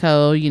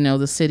Mexico,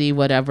 the city,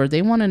 whatever.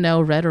 They want to know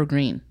red or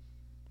green.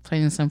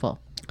 Plain and simple.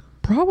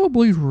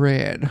 Probably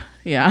red.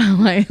 Yeah,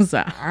 why is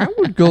that? I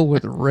would go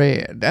with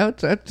red. That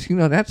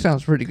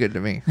sounds pretty good to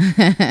me.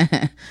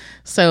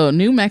 So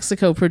New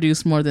Mexico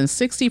produced more than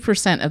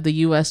 60% of the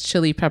U.S.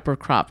 chili pepper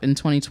crop in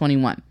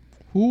 2021.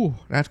 Ooh,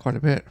 that's quite a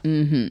bit.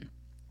 Mm-hmm.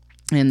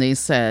 And they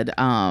said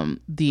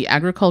the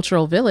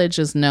agricultural village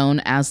is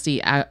known as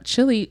the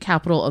chili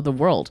capital of the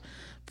world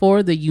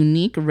for the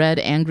unique red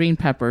and green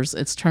peppers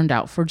it's turned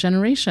out for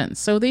generations.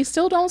 So they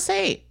still don't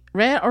say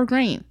red or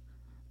green.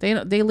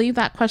 They leave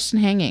that question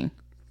hanging.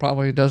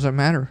 Probably doesn't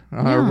matter,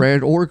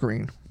 red or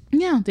green.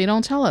 Yeah, they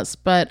don't tell us.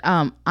 But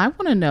I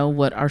want to know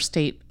what our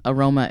state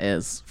aroma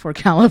is for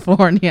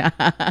California.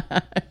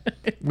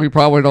 We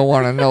probably don't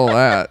want to know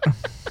that.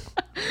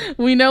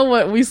 We know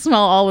what we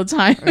smell all the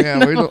time.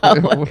 Yeah, we don't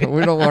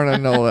want to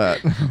know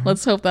that.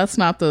 Let's hope that's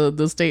not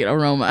the state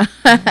aroma.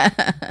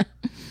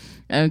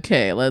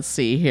 Okay, let's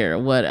see here.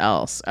 What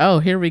else? Oh,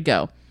 here we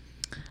go.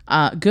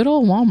 Good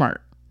old Walmart.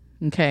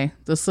 Okay,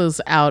 this is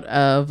out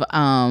of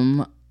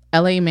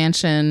LA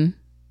Mansion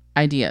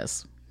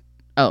Ideas.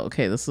 Oh,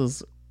 okay,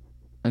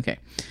 okay.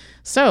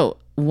 So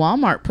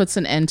Walmart puts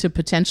an end to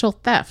potential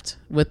theft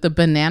with the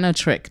banana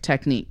trick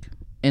technique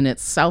in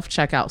its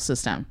self-checkout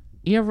system.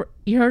 You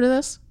heard of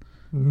this?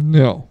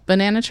 No.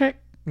 Banana trick?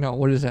 No,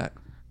 what is that?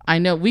 I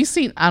know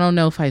I don't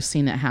know if I've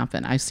seen it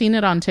happen. I've seen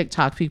it on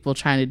TikTok, people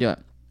trying to do it.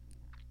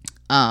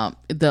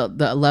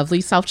 The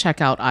lovely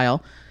self-checkout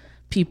aisle.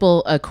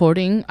 People,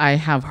 I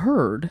have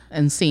heard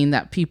and seen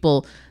that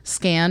people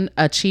scan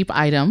a cheap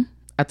item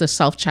at the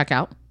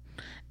self-checkout,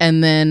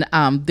 and then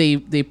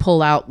they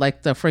pull out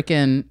like the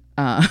freaking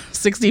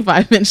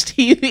 65-inch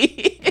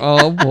TV.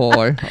 Oh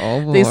boy.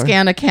 They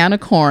scan a can of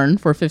corn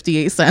for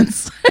 58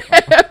 cents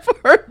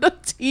for the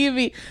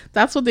TV.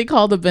 That's what they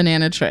call the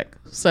banana trick.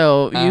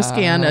 So you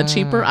scan a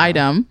cheaper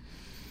item,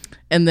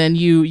 and then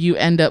you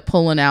end up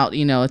pulling out, a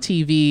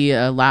TV,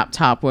 a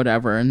laptop,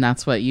 whatever, and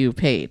that's what you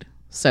paid.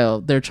 So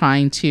they're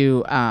trying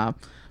to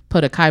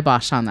put a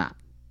kibosh on that,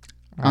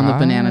 on the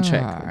banana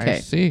trick.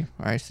 Okay.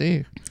 I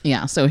see.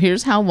 Yeah. So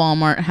here's how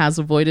Walmart has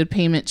avoided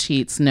payment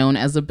cheats known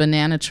as a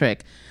banana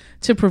trick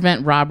to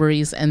prevent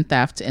robberies and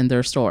theft in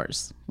their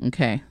stores.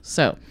 Okay.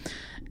 So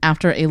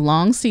after a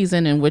long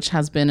season in which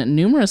has been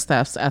numerous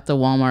thefts at the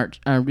Walmart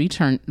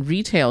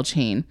retail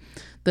chain,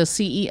 the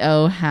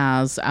CEO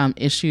has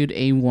issued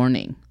a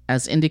warning.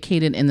 As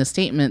indicated in the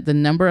statement, the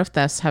number of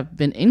thefts have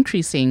been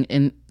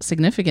increasing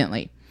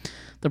significantly.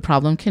 The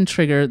problem can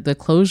trigger the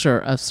closure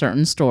of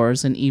certain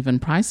stores and even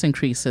price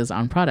increases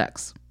on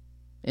products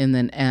in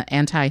an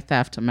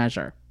anti-theft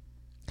measure.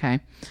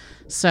 Okay.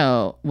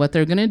 So what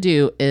they're going to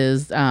do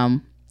is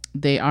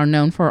they are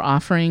known for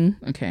offering.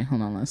 Okay,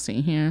 hold on. Let's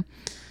see here.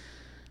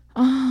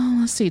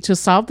 To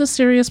solve the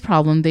serious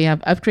problem, they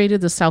have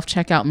upgraded the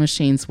self-checkout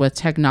machines with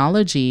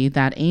technology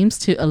that aims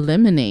to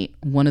eliminate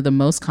one of the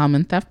most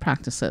common theft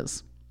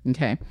practices.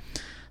 Okay.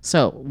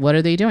 So what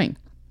are they doing?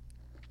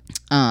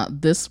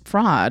 This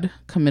fraud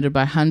committed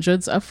by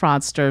hundreds of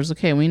fraudsters.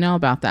 Okay, we know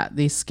about that.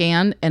 They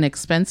scan an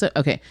expensive,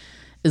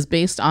 is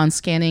based on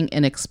scanning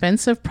an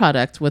expensive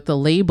product with the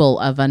label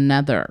of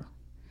another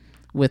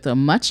with a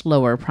much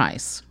lower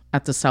price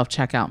at the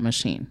self-checkout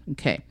machine.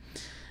 Okay,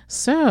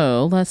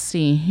 so let's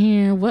see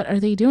here. What are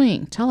they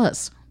doing? Tell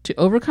us. To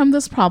overcome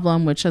this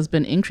problem, which has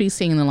been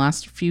increasing in the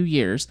last few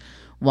years,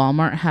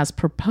 Walmart has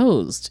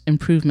proposed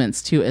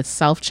improvements to its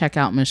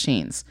self-checkout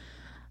machines.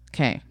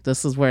 Okay,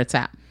 this is where it's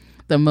at.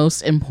 The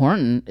most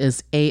important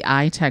is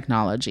AI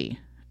technology,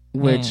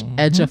 which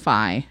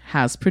Edgify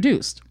has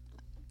produced.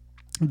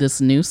 This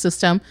new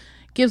system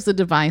gives the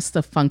device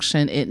the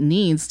function it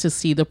needs to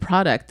see the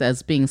product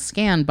that's being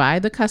scanned by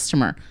the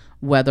customer,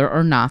 whether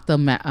or not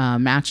it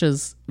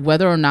matches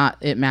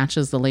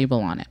the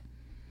label on it.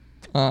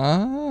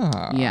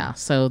 Yeah,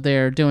 so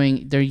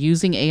they're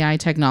using AI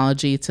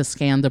technology to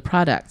scan the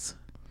products.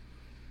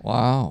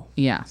 Wow.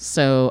 Yeah,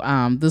 so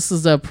this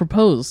is a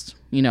proposed,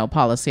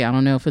 policy. I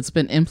don't know if it's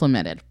been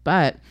implemented,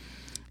 but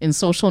in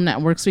social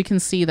networks, we can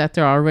see that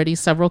there are already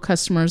several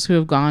customers who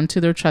have gone to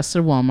their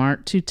trusted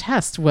Walmart to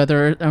test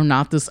whether or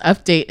not this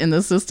update in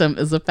the system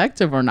is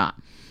effective or not.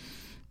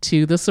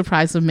 To the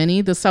surprise of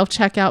many, the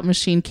self-checkout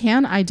machine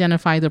can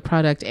identify the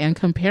product and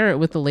compare it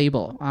with the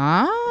label.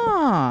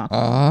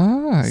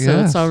 Yes. So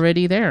it's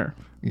already there.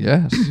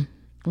 Yes.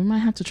 We might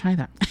have to try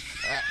that.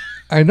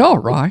 I know,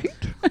 right?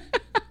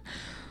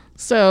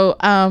 So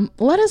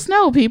let us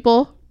know,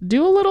 people.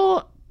 Do a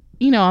little,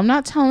 I'm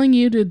not telling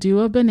you to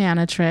do a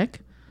banana trick.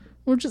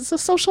 We're just a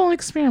social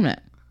experiment.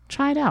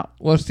 Try it out.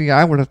 Well, see,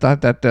 I would have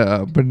thought that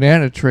the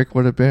banana trick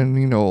would have been,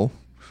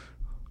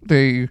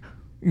 they,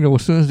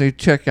 as soon as they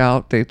check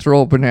out, they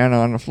throw a banana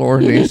on the floor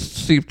and they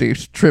see if they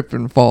trip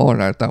and fall.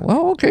 And I thought,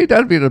 well, okay,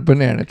 that'd be the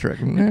banana trick.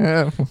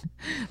 Yeah.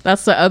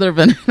 That's the other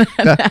banana.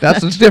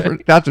 That's a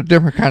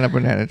different kind of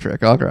banana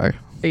trick. Okay.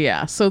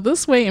 Yeah. So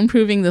this way,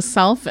 improving the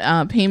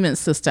self-payment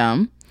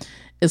system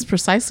is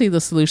precisely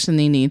the solution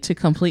they need to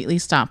completely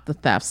stop the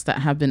thefts that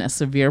have been a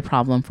severe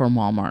problem for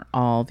Walmart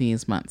all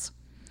these months.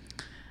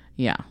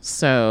 Yeah,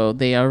 so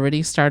they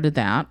already started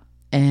that.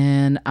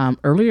 And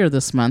earlier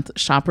this month,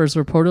 shoppers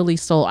reportedly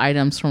stole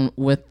items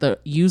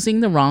using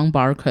the wrong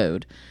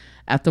barcode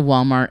at the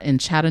Walmart in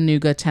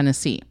Chattanooga,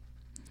 Tennessee.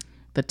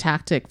 The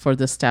tactic for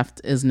this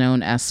theft is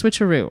known as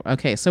switcheroo.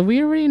 Okay, so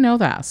we already know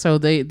that. So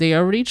they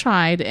already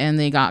tried and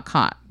they got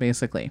caught,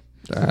 basically.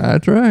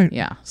 That's right.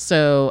 Yeah,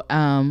 so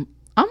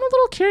I'm a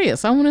little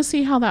curious. I want to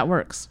see how that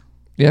works.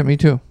 Yeah, me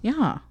too.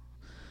 Yeah.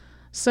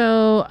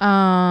 So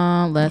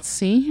let's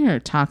see here.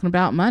 Talking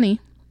about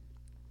money.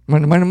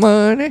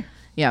 Money.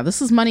 Yeah,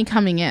 this is money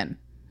coming in.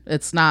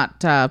 It's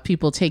not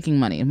people taking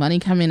money. Money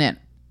coming in.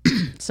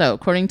 So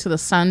according to the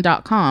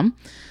sun.com,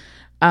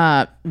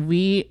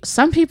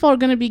 some people are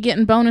going to be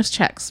getting bonus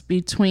checks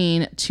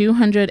between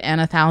 $200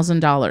 and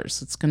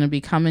 $1,000. It's going to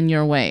be coming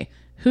your way.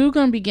 Who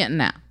going to be getting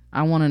that?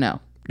 I want to know.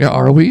 Yeah,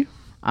 are we?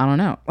 I don't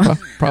know.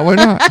 Probably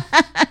not.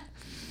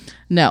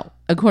 No,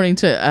 according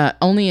to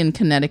only in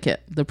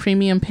Connecticut, the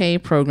premium pay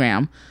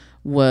program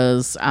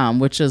was,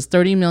 which is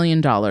 $30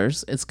 million.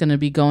 It's going to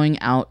be going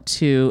out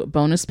to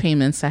bonus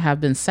payments that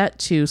have been set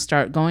to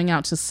start going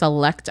out to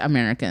select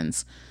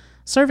Americans,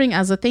 serving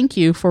as a thank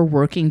you for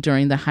working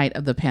during the height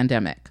of the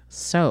pandemic.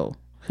 So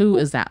who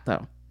is that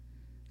though?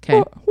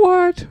 Okay.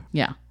 What?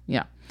 Yeah.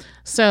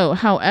 So,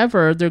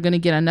 however, they're going to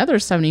get another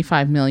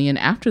 $75 million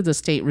after the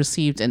state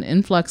received an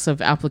influx of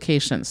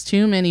applications.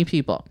 Too many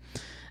people.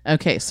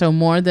 Okay, so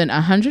more than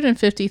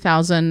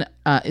 150,000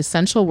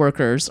 essential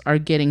workers are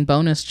getting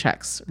bonus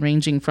checks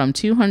ranging from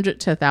 $200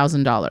 to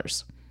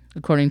 $1,000,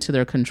 according to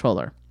their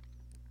controller.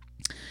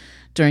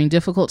 During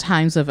difficult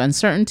times of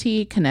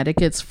uncertainty,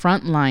 Connecticut's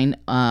frontline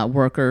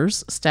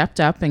workers stepped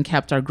up and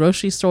kept our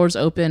grocery stores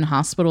open,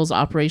 hospitals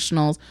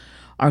operational,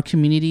 our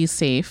communities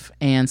safe,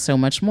 and so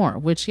much more,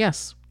 which,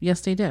 yes,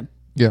 they did.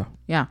 Yeah.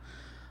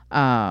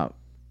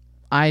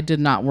 I did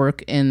not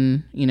work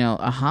in,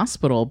 a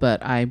hospital,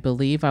 but I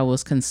believe I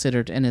was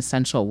considered an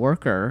essential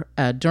worker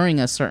during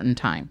a certain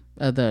time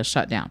of the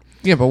shutdown.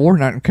 Yeah, but we're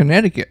not in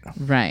Connecticut.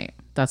 Right.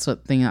 That's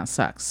what thing that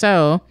sucks.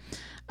 So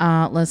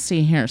let's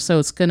see here. So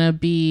it's going to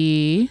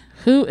be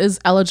who is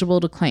eligible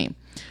to claim.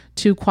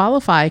 To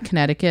qualify,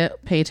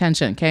 Connecticut, pay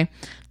attention, okay?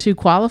 To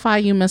qualify,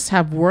 you must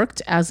have worked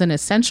as an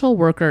essential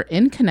worker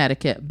in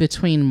Connecticut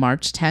between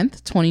March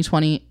 10th,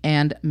 2020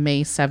 and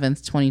May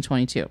 7th,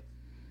 2022.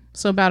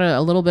 So about a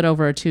little bit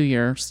over a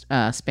 2-year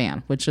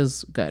span, which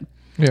is good.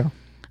 Yeah.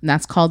 And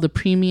that's called the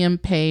Premium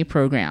Pay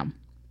Program,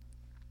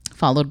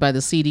 followed by the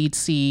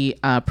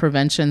CDC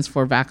Preventions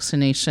for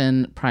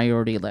Vaccination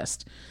Priority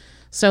List.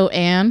 So,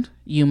 and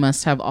you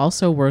must have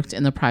also worked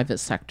in the private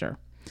sector.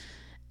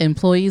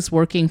 Employees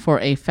working for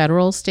a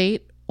federal,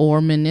 state,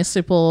 or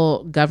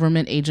municipal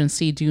government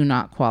agency do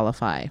not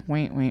qualify.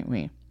 Wait.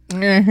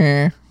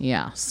 Mm-hmm.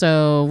 Yeah.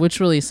 So, which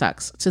really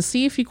sucks. To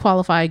see if you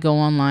qualify, go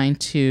online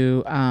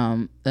to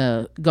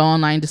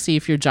see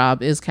if your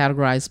job is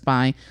categorized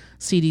by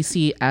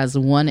CDC as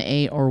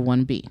 1A or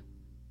 1B.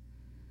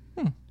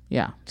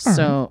 Yeah.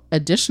 So,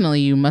 additionally,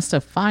 you must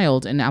have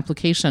filed an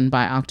application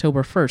by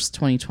October 1st,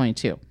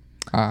 2022.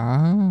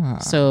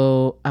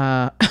 So,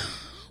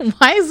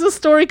 why is this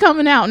story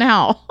coming out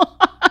now?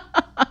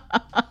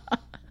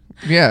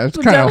 Yeah, it's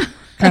kind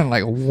of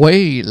like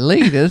way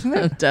late, isn't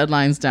it?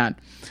 Deadline's done.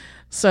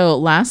 So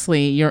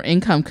lastly, your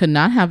income could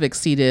not have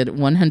exceeded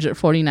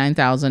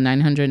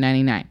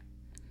 $149,999.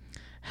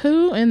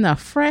 Who in the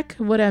frick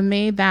would have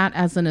made that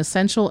as an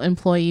essential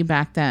employee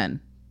back then?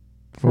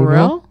 For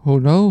real?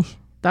 Who knows?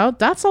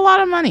 That's a lot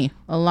of money.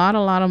 A lot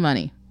of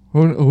money.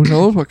 Who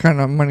knows what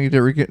kind of money they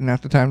were getting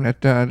at the time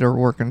that they were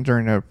working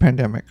during the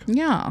pandemic.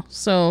 Yeah.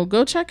 So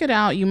go check it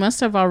out. You must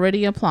have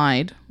already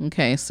applied.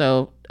 Okay.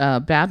 So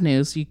bad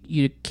news.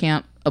 You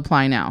can't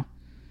apply now.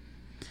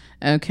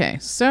 Okay.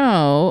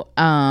 So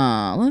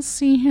let's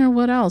see here.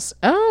 What else?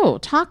 Oh,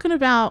 talking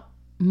about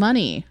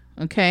money.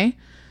 Okay.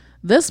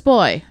 This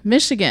boy,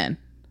 Michigan,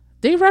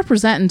 they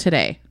representing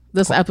today,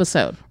 this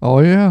episode. Oh,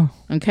 yeah.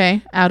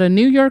 Okay. Out of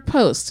New York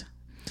Post.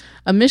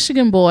 A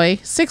Michigan boy,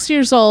 6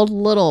 years old,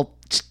 little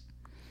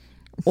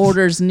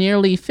orders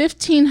nearly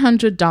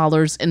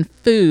 $1,500 in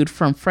food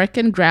from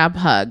frickin'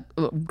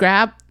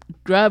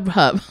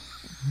 Grubhub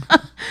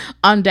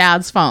on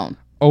dad's phone.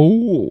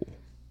 Oh.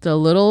 The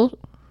little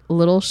the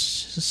little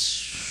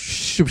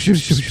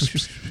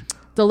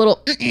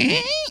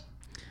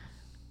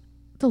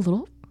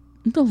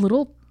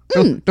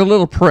the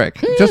little prick.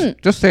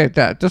 Just say it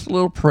that. Just a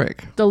little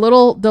prick. the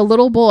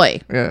little boy.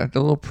 Yeah,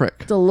 the little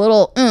prick. The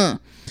little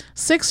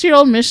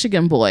 6-year-old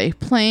Michigan boy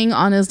playing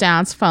on his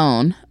dad's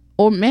phone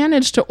or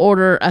managed to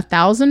order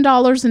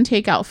 $1,000 in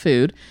takeout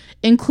food,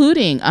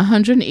 including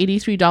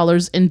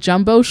 $183 in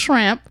jumbo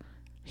shrimp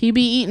he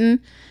be eating,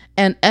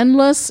 and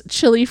endless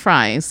chili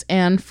fries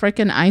and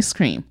frickin' ice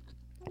cream.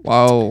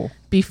 Wow.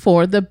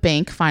 Before the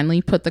bank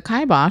finally put the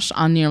kibosh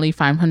on nearly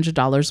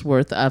 $500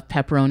 worth of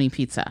pepperoni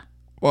pizza.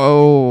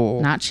 Whoa.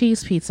 Not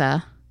cheese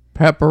pizza.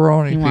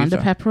 Pepperoni He pizza. wanted a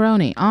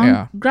pepperoni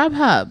on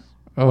Grubhub.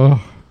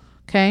 Oh.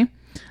 Okay.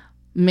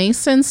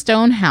 Mason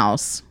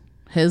Stonehouse.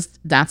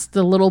 That's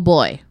the little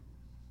boy.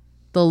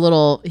 The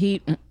little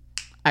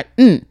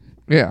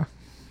Yeah.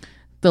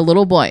 The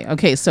little boy.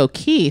 Okay, so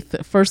Keith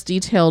first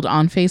detailed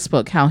on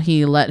Facebook how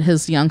he let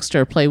his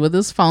youngster play with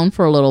his phone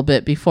for a little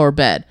bit before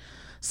bed.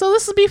 So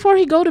this is before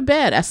he go to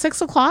bed at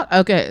 6 o'clock.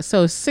 Okay,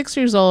 so 6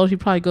 years old, he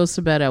probably goes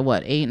to bed at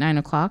what, 8, 9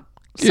 o'clock?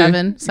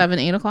 7,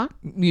 8 o'clock?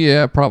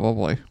 Yeah,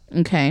 probably.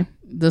 Okay,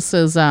 this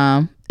is,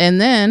 and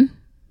then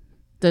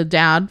the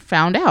dad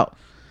found out.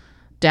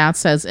 Dad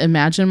says,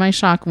 imagine my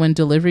shock when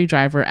delivery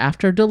driver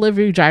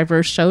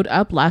showed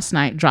up last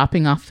night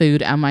dropping off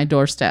food at my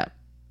doorstep.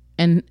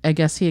 And I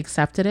guess he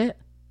accepted it.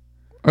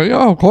 Oh,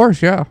 yeah, of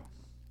course, yeah.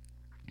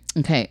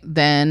 Okay,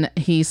 then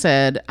he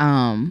said,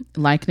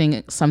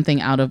 likening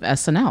something out of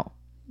SNL.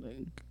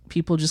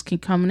 People just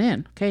keep coming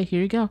in. Okay,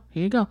 here you go.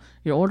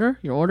 Your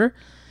order.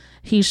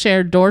 He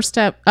shared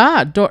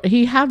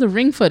he had the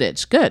ring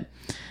footage. Good.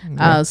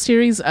 A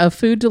series of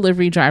food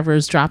delivery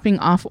drivers dropping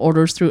off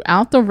orders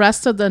throughout the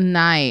rest of the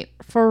night.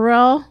 For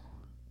real?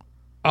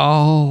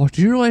 Oh,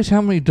 do you realize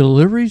how many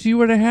deliveries you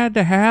would have had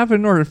to have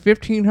in order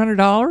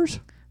 $1,500?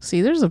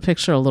 See, there's a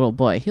picture of a little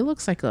boy. He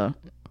looks like a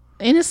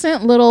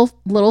innocent little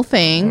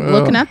thing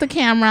looking at the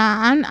camera.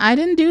 I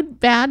didn't do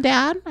bad,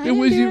 Dad. It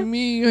wasn't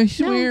me, I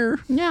swear.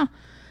 Yeah.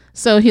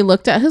 So he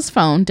looked at his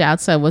phone. Dad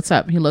said, what's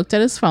up? He looked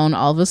at his phone.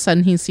 All of a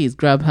sudden he sees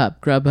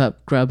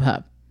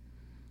Grubhub.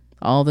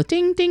 All the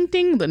ding, ding,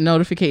 ding, the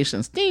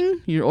notifications.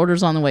 Ding, your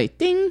order's on the way.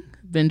 Ding,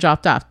 been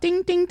dropped off.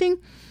 Ding, ding, ding.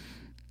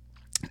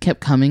 Kept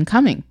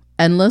coming.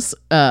 Endless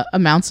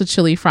amounts of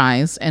chili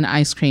fries and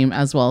ice cream,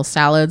 as well as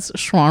salads,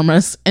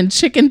 shawarmas, and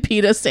chicken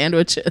pita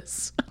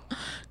sandwiches.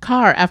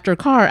 Car after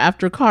car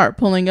after car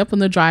pulling up in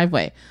the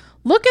driveway.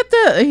 Look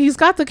at he's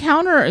got the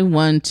counter.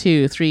 1,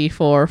 2, 3,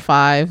 4,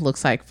 5.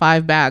 Looks like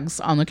 5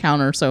 bags on the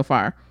counter so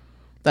far.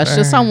 That's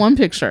just on one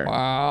picture.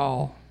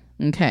 Wow.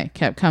 Okay,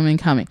 kept coming.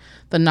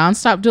 The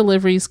nonstop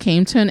deliveries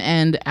came to an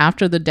end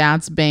after the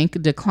dad's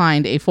bank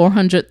declined a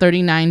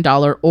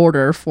 $439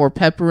 order for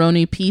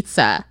pepperoni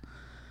pizza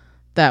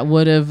that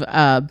would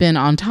have been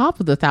on top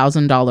of the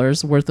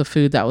 $1,000 worth of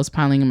food that was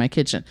piling in my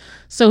kitchen.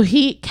 So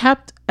he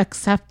kept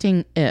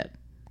accepting it.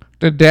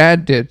 The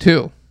dad did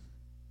too.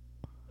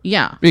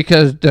 Yeah.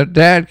 Because the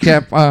dad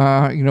kept,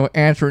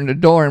 answering the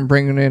door and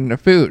bringing in the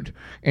food.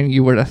 And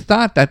you would have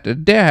thought that the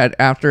dad,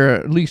 after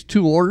at least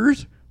 2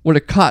 orders, would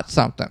have caught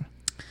something.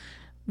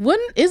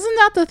 Isn't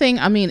that the thing?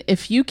 I mean,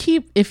 if you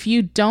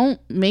don't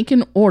make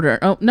an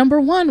order,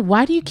 number one,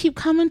 why do you keep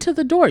coming to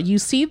the door? You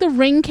see the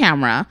Ring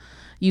camera,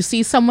 you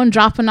see someone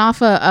dropping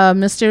off a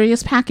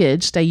mysterious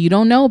package that you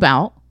don't know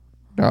about.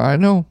 I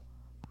know.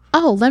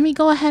 Oh, let me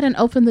go ahead and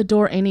open the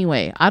door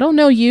anyway. I don't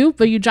know you,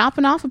 but you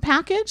dropping off a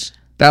package?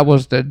 That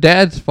was the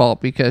dad's fault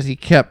because he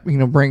kept,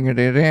 bringing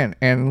it in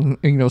and,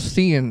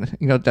 seeing,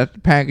 that the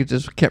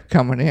packages kept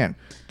coming in.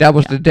 That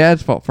was the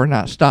dad's fault for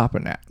not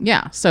stopping that.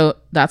 Yeah. So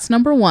that's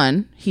number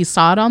one. He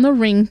saw it on the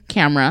Ring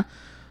camera.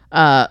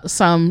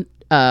 Some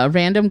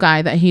random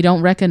guy that he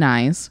don't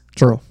recognize.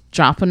 True.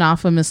 Dropping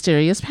off a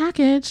mysterious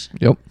package.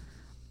 Yep.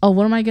 Oh,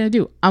 what am I going to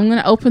do? I'm going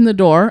to open the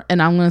door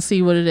and I'm going to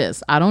see what it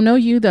is. I don't know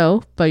you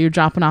though, but you're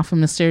dropping off a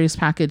mysterious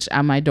package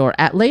at my door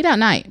at late at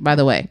night, by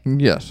the way.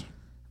 Yes.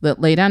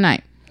 Late at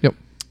night. Yep.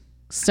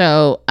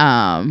 So,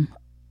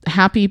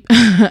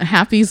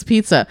 Happy's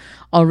Pizza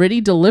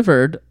already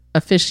delivered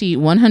a fishy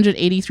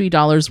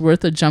 $183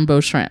 worth of jumbo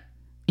shrimp.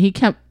 He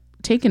kept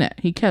taking it.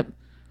 He kept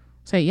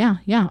saying,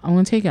 yeah, I'm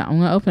going to take it. I'm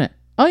going to open it.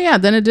 Oh yeah.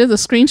 Then it did the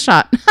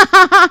screenshot.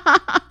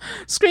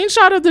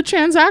 Screenshot of the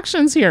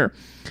transactions here.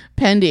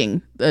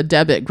 Pending the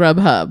debit.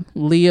 Grubhub.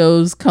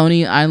 Leo's,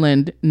 Coney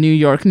Island, New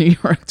York,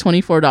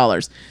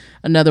 $24.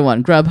 Another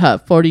one.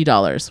 Grubhub, $40,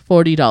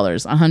 $40,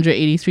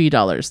 $183,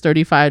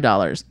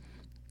 $35.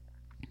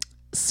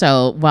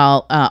 So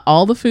while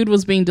all the food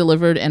was being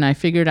delivered and I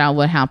figured out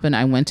what happened,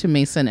 I went to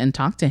Mason and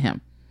talked to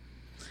him.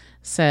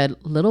 Said,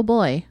 little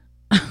boy,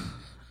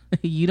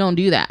 you don't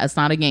do that. It's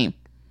not a game.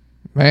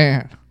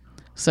 Man.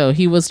 So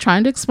he was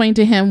trying to explain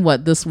to him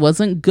what this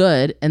wasn't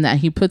good and that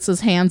he puts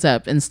his hands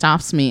up and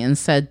stops me and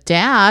said,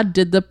 Dad,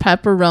 did the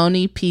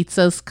pepperoni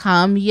pizzas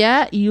come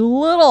yet? You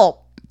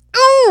little...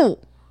 Ooh!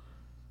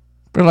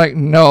 But like,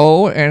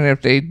 no, and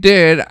if they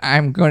did,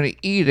 I'm going to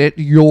eat it.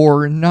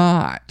 You're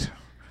not.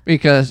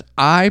 Because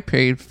I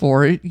paid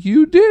for it.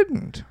 You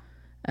didn't.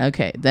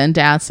 Okay. Then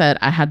Dad said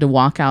I had to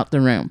walk out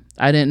the room.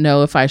 I didn't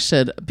know if I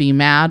should be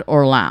mad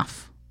or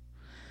laugh.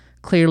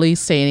 Clearly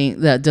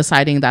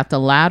deciding that the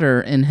latter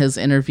in his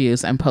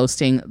interviews and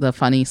posting the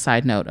funny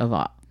side note of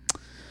all.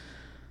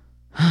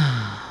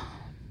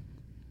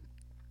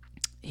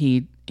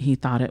 He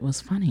thought it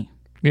was funny.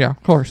 Yeah,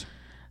 of course.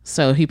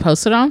 So he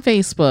posted on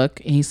Facebook.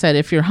 He said,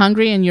 if you're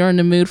hungry and you're in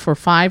the mood for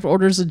 5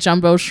 orders of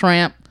jumbo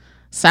shrimp,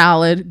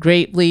 salad,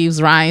 grape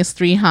leaves, rice,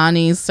 3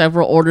 honeys,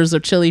 several orders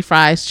of chili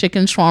fries,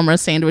 chicken shawarma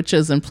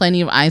sandwiches, and plenty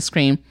of ice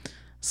cream,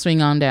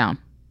 swing on down.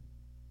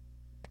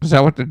 Is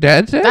that what the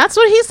dad said? That's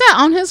what he said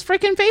on his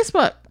freaking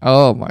Facebook.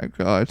 Oh, my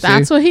God.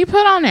 That's what he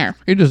put on there.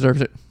 He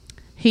deserves it.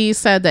 He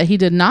said that he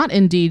did not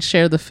indeed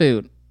share the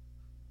food.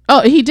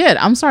 Oh, he did.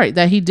 I'm sorry.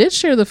 That he did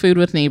share the food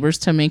with neighbors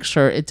to make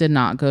sure it did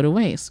not go to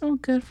waste. Oh,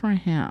 good for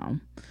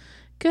him.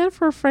 Good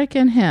for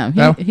freaking him.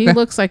 He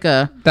looks like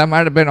a... That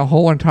might have been a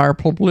whole entire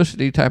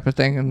publicity type of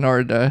thing in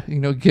order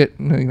to, get,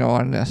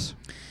 on this.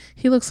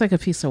 He looks like a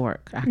piece of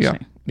work,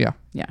 actually.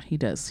 Yeah, he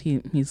does.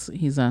 He's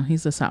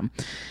a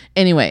something.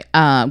 Anyway,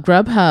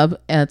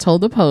 Grubhub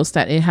told the Post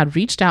that it had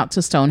reached out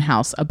to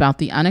Stonehouse about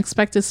the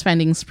unexpected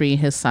spending spree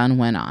his son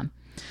went on.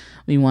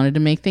 We wanted to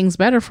make things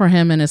better for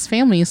him and his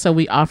family, so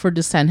we offered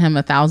to send him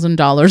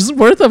 $1,000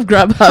 worth of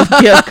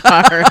Grubhub gift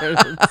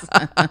cards.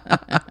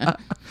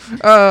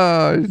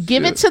 Oh,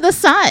 give it to the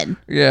son.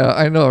 Yeah,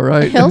 I know,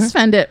 right? He'll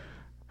spend it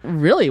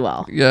really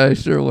well. Yeah, I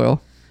sure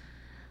will.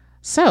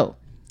 So,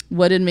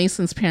 what did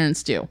Mason's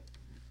parents do?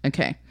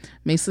 Okay.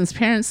 Mason's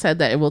parents said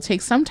that it will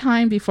take some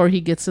time before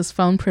he gets his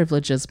phone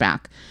privileges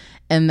back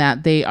and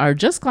that they are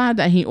just glad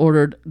that he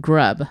ordered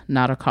grub,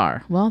 not a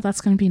car. Well,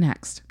 that's going to be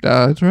next.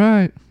 That's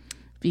right.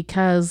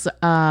 Because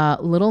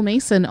little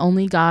Mason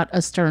only got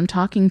a stern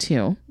talking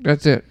to.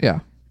 That's it, yeah.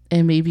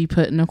 And maybe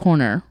put in a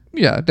corner.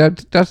 Yeah,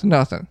 that's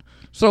nothing.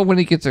 So when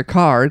he gets a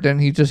car, then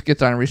he just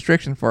gets on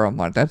restriction for a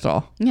month. That's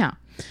all. Yeah.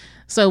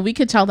 So we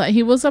could tell that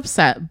he was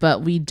upset,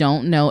 but we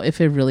don't know if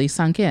it really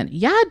sunk in.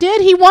 Yeah, it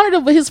did. He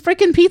wanted his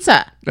freaking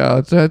pizza.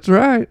 That's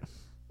right.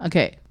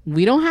 Okay.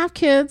 We don't have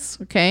kids.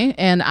 Okay.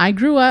 And I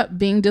grew up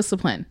being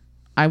disciplined.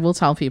 I will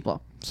tell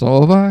people.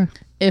 So have I.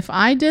 If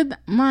I did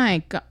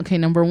okay,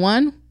 number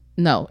one,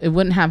 no, it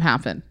wouldn't have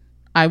happened.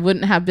 I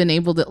wouldn't have been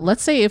able to,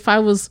 let's say if I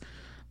was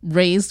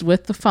raised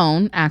with the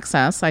phone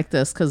access like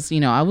this, because,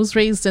 I was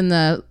raised in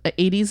the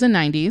 80s and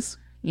 90s,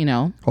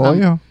 Oh,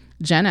 yeah.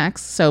 Gen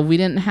X. So we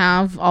didn't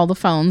have all the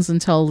phones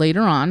until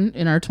later on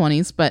in our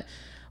 20s, but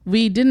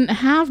we didn't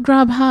have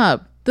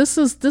Grubhub. This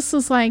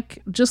is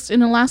like just in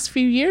the last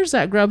few years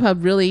that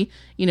Grubhub really,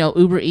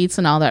 Uber Eats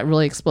and all that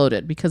really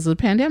exploded because of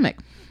the pandemic.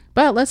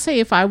 But let's say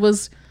if I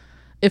was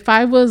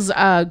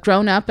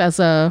grown up as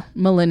a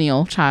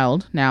millennial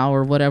child now,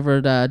 or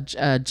whatever,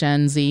 the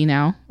Gen Z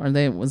now,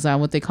 was that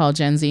what they call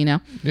Gen Z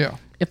now? Yeah.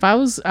 If I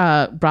was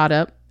brought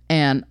up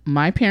and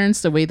my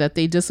parents, the way that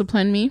they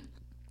disciplined me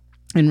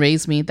and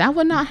raised me, that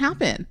would not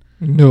happen.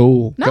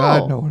 No.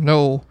 God,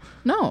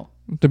 no.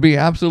 To be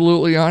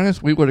absolutely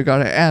honest, we would have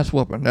got an ass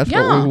whooping. That's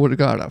what we would have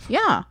got of.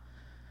 Yeah.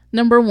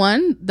 Number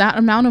one, that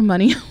amount of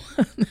money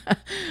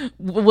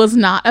was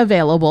not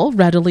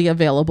readily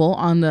available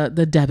on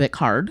the debit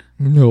card.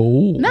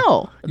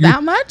 No.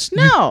 That much?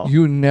 No.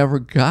 You never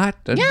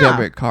got the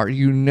debit card.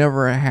 You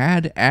never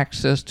had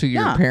access to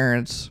your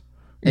parents'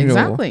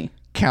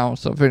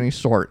 counts of any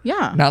sort.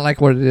 Yeah. Not like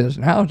what it is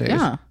nowadays.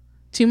 Yeah.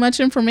 Too much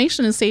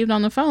information is saved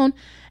on the phone.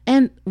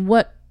 And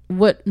what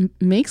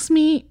makes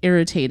me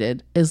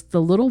irritated is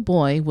the little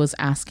boy was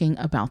asking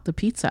about the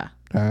pizza.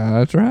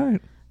 That's right.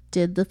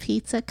 Did the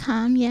pizza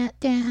come yet,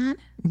 Dad?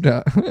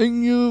 No,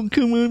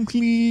 come on,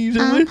 please.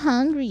 I'm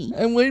hungry.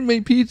 I want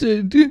my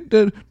pizza.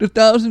 The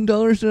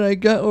 $1,000 that I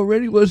got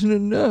already wasn't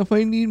enough.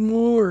 I need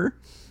more.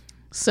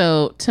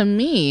 So to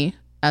me,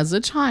 as a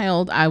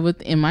child,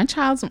 in my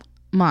child's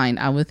mind,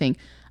 I would think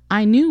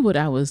I knew what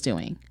I was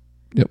doing.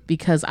 Yep.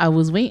 Because I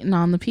was waiting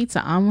on the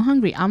pizza. I'm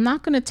hungry. I'm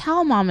not going to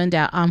tell Mom and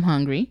Dad I'm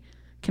hungry.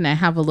 Can I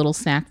have a little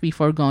snack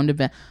before going to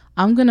bed?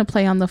 I'm going to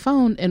play on the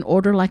phone and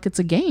order like it's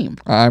a game.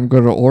 I'm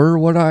going to order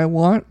what I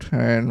want,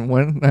 and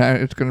when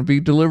it's going to be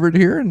delivered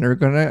here, and they're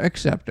going to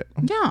accept it.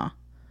 Yeah.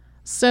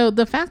 So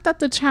the fact that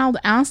the child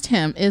asked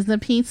him, is the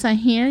pizza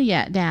here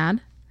yet,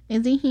 Dad?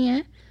 Is he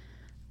here?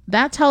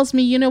 That tells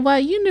me, you know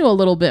what? You knew a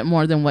little bit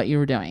more than what you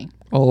were doing.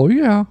 Oh,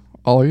 yeah.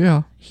 Oh,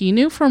 yeah. He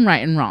knew from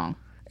right and wrong.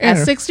 And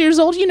At 6 years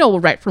old, you know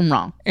right from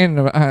wrong. And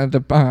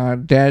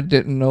the dad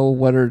didn't know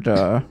whether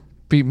to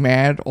be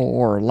mad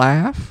or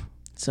laugh.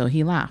 So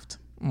he laughed.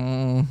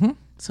 Mm-hmm.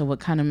 So what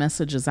kind of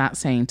message is that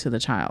saying to the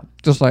child?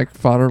 Just like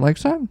father, like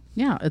son.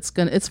 Yeah, it's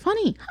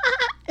funny.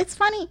 It's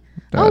funny.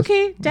 That's,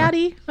 okay,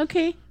 daddy.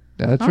 Okay.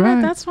 That's All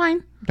right. That's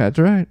fine. That's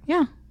right.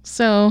 Yeah.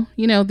 So,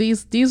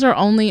 these are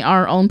only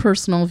our own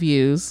personal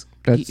views.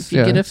 If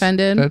you get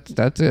offended,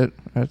 that's it.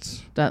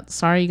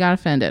 Sorry you got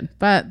offended.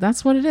 But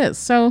that's what it is.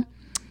 So,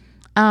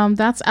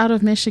 that's out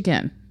of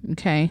Michigan.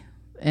 Okay.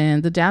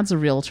 And the dad's a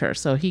realtor.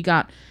 So he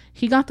got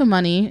the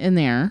money in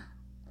there.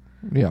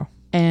 Yeah.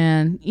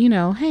 And,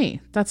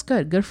 hey, that's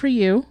good. Good for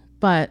you.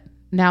 But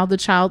now the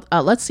child,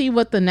 let's see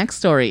what the next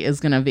story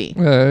is going to be.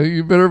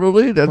 You better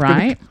believe that's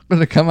right? going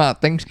to come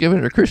out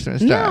Thanksgiving or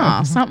Christmas time.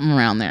 Yeah, something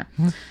around there.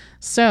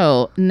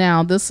 So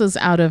now this is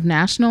out of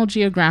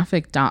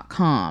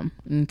nationalgeographic.com.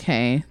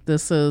 Okay.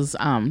 This is,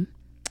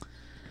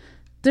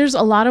 there's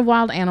a lot of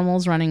wild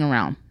animals running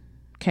around.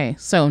 Okay.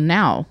 So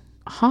now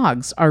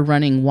hogs are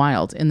running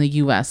wild in the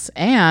U.S.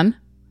 and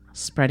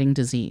spreading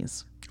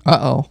disease.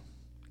 Uh-oh.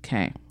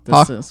 Okay.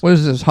 What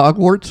is this,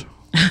 Hogwarts?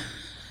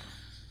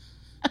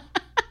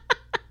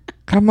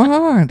 Come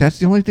on. That's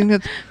the only thing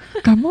that's...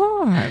 Come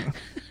on.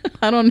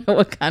 I don't know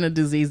what kind of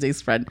disease they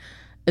spread.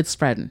 It's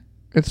spreading.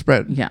 It's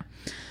spreading. Yeah.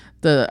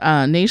 The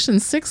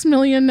nation's 6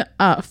 million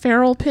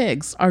feral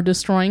pigs are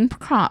destroying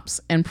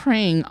crops and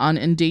preying on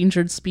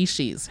endangered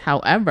species.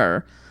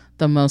 However,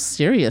 the most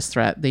serious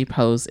threat they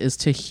pose is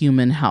to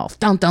human health.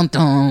 Dun, dun,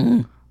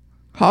 dun.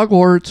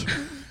 Hogwarts.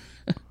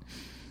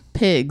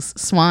 Pigs,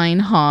 swine,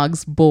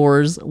 hogs,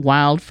 boars,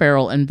 wild,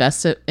 feral,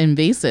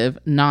 invasive,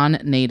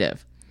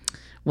 non-native.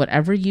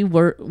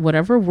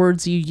 Whatever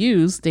words you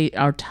use, they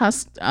are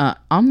tusked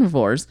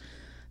omnivores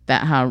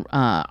that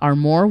are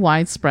more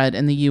widespread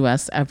in the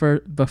U.S.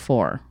 ever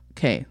before.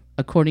 Okay,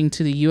 according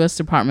to the U.S.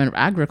 Department of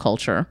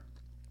Agriculture.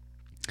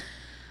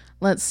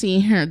 Let's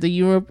see here. The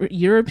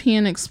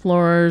European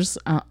explorers.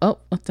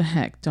 What the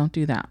heck? Don't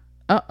do that.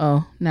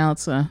 Now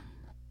it's a.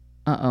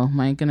 Am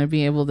I going to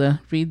be able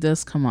to read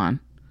this? Come on.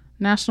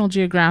 National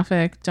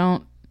Geographic.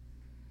 Don't.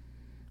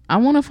 I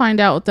want to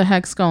find out what the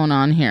heck's going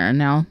on here.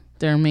 Now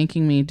they're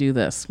making me do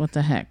this. What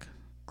the heck?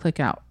 Click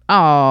out.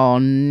 Oh,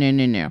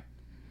 no.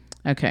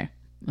 Okay.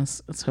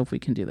 Let's hope we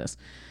can do this.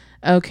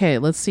 Okay,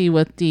 let's see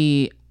what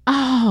the...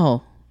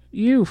 Oh,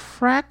 you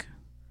frack.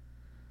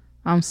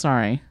 I'm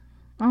sorry.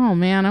 Oh,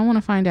 man, I want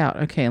to find out.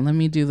 Okay, let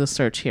me do the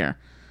search here.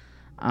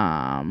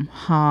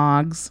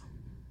 Hogs.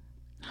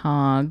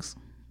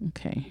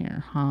 Okay,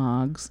 here.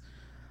 Hogs.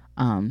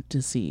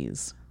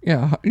 Disease.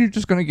 Yeah, you're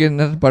just going to get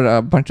nothing but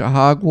a bunch of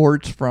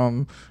Hogwarts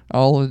from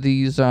all of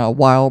these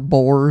wild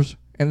boars.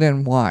 And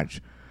then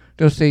watch.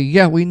 They'll say,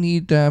 yeah, we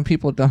need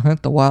people to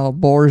hunt the wild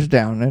boars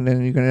down. And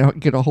then you're going to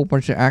get a whole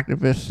bunch of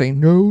activists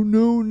saying, no,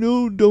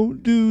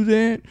 don't do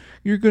that.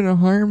 You're going to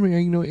harm,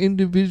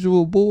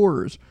 individual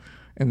boars.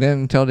 And then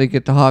until they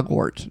get to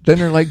Hogwarts. Then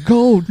they're like,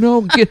 go,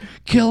 no,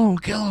 kill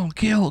them,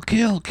 kill.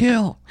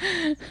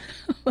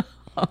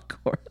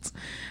 Hogwarts.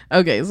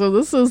 Okay, so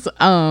this is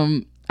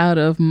out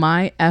of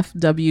myfwc.com.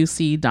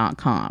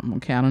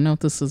 Okay, I don't know if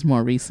this is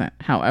more recent.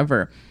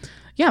 However,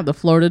 yeah, the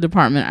Florida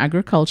Department of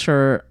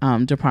Agriculture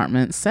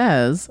department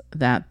says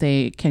that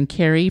they can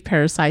carry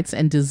parasites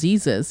and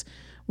diseases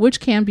which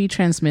can be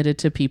transmitted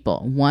to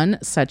people. One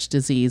such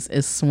disease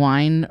is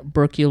swine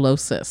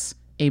brucellosis,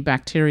 a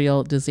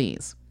bacterial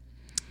disease.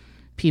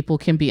 People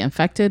can be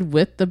infected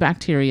with the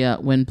bacteria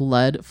when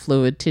blood,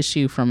 fluid,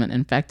 tissue from an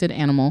infected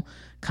animal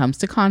comes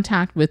to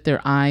contact with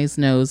their eyes,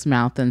 nose,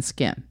 mouth, and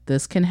skin.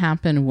 This can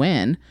happen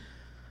when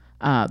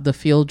the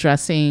field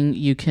dressing,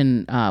 you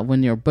can,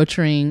 when you're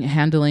butchering,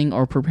 handling,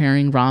 or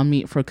preparing raw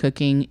meat for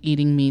cooking,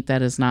 eating meat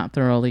that is not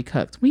thoroughly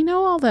cooked. We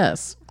know all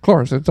this. Of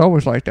course, it's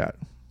always like that.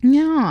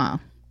 Yeah,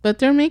 but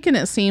they're making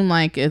it seem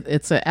like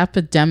it's an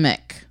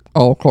epidemic.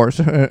 Oh, of course.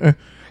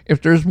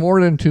 If there's more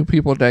than 2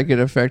 people that get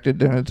affected,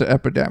 then it's an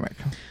epidemic.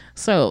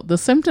 So the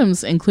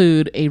symptoms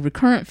include a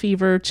recurrent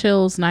fever,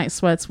 chills, night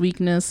sweats,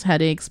 weakness,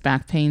 headaches,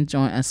 back pain,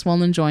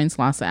 swollen joints,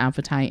 loss of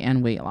appetite,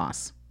 and weight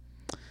loss.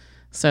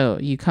 So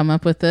you come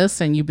up with this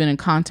and you've been in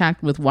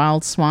contact with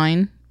wild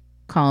swine,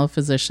 call a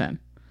physician.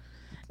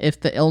 If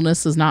the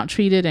illness is not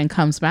treated and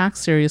comes back,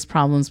 serious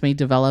problems may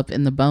develop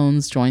in the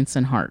bones, joints,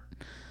 and heart.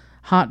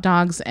 Hot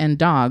dogs and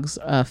dogs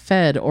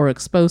fed or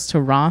exposed to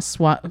raw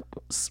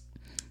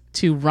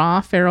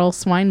feral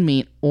swine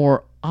meat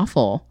or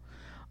offal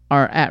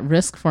are at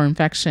risk for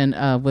infection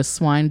with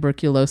swine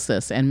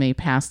brucellosis and may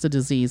pass the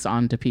disease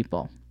on to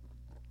people.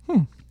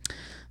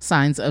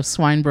 Signs of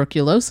swine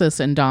brucellosis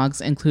in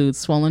dogs include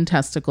swollen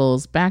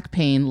testicles, back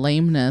pain,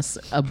 lameness,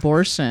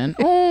 abortion,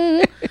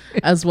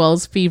 as well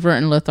as fever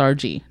and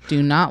lethargy.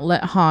 Do not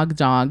let hog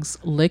dogs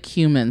lick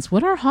humans.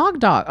 What are hog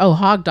dogs? Oh,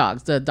 hog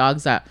dogs. The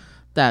dogs that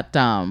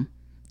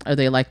are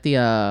they like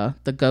the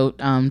goat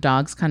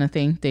dogs kind of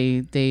thing?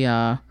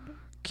 They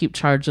keep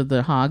charge of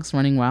the hogs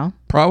running wild?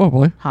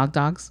 Probably. Hog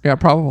dogs? Yeah,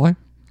 probably.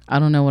 I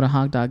don't know what a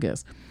hog dog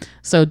is.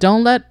 So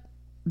don't let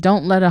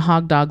a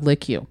hog dog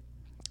lick you.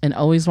 And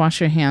always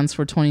wash your hands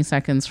for 20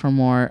 seconds or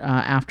more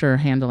after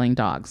handling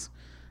dogs.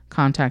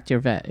 Contact your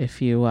vet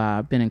if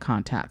you've been in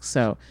contact.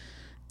 So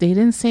they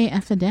didn't say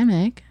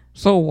epidemic.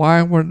 So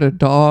why would a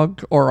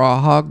dog or a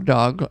hog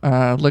dog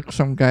lick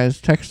some guy's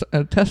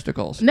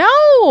testicles?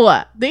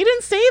 No, they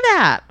didn't say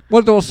that.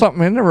 Well, there was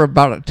something in there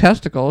about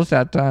testicles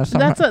that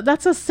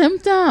that's a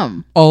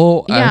symptom.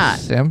 Oh, yeah. A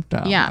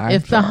symptom. Yeah,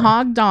 if the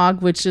hog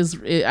dog, which is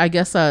I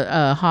guess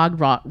a hog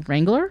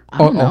wrangler. I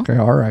don't know. Okay,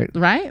 all right.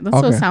 Right, that's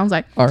what it sounds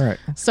like. All right.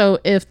 So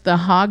if the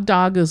hog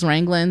dog is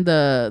wrangling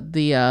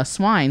the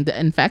swine, the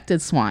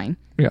infected swine.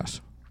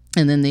 Yes.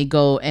 And then they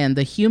go and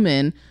the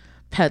human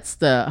pets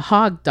the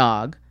hog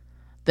dog.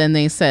 Then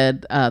they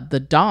said the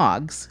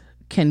dogs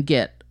can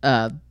get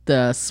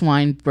the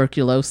swine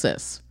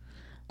tuberculosis.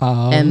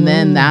 Oh. And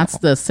then that's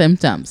the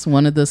symptoms.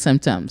 One of the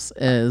symptoms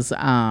is,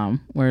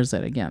 where is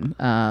it again?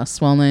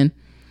 Swollen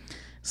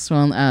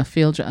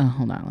field.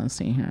 Hold on, let's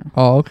see here.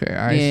 Oh, okay.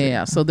 I see.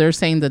 Yeah. So they're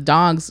saying the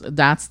dogs.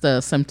 That's the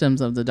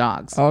symptoms of the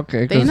dogs.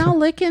 Okay. They not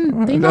licking.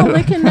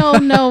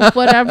 No,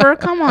 whatever.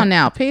 Come on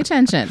now, pay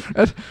attention.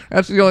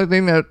 That's the only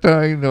thing that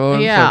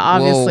Yeah,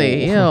 like,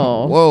 obviously.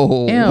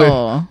 Whoa.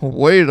 Ew.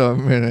 Wait a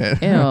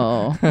minute.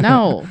 Ew.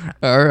 No.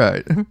 All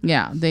right.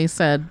 Yeah, they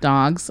said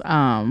dogs.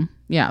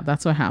 Yeah,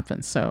 that's what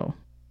happens. So,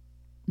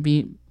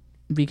 be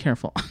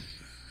careful.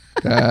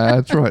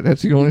 That's right.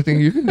 That's the only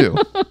thing you can do.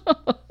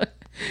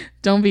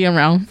 Don't be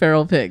around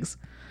feral pigs.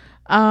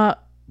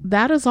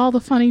 That is all the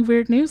funny,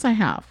 weird news I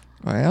have.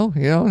 Well,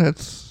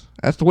 that's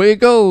the way it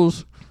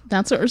goes.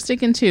 That's what we're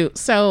sticking to.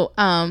 So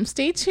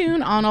stay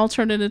tuned on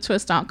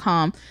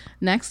alternativetwist.com.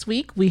 Next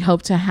week, we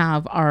hope to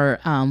have our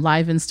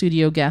live in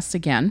studio guest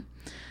again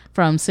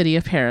from City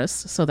of Paris.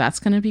 So that's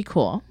going to be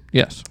cool.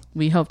 Yes.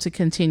 We hope to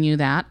continue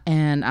that.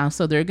 And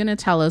so they're going to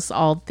tell us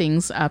all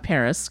things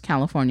Paris,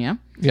 California.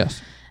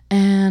 Yes.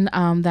 And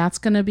that's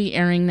going to be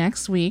airing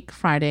next week,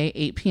 Friday,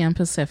 8 p.m.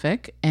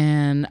 Pacific.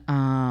 And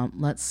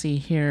let's see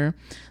here.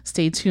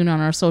 Stay tuned on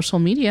our social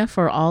media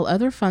for all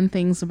other fun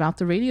things about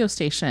the radio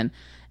station.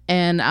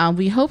 And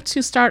we hope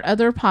to start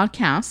other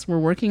podcasts. We're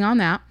working on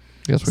that.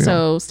 Yes, we are.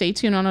 So stay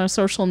tuned on our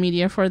social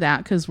media for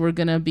that because we're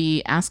going to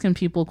be asking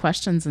people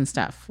questions and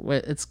stuff.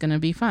 It's going to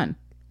be fun.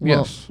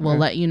 We'll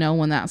let you know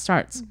when that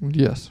starts.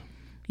 Yes.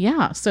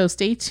 Yeah, so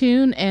stay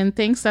tuned, and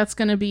thanks. That's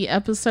going to be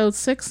episode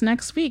 6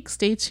 next week.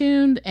 Stay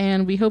tuned,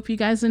 and we hope you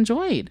guys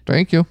enjoyed.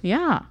 Thank you.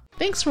 Yeah.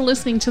 Thanks for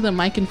listening to the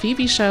Mike and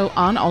Phoebe Show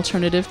on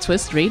Alternative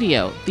Twist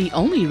Radio, the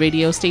only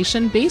radio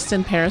station based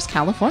in Paris,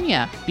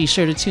 California. Be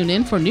sure to tune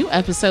in for new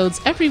episodes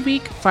every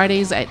week,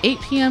 Fridays at 8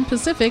 p.m.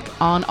 Pacific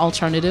on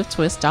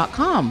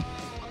alternativetwist.com.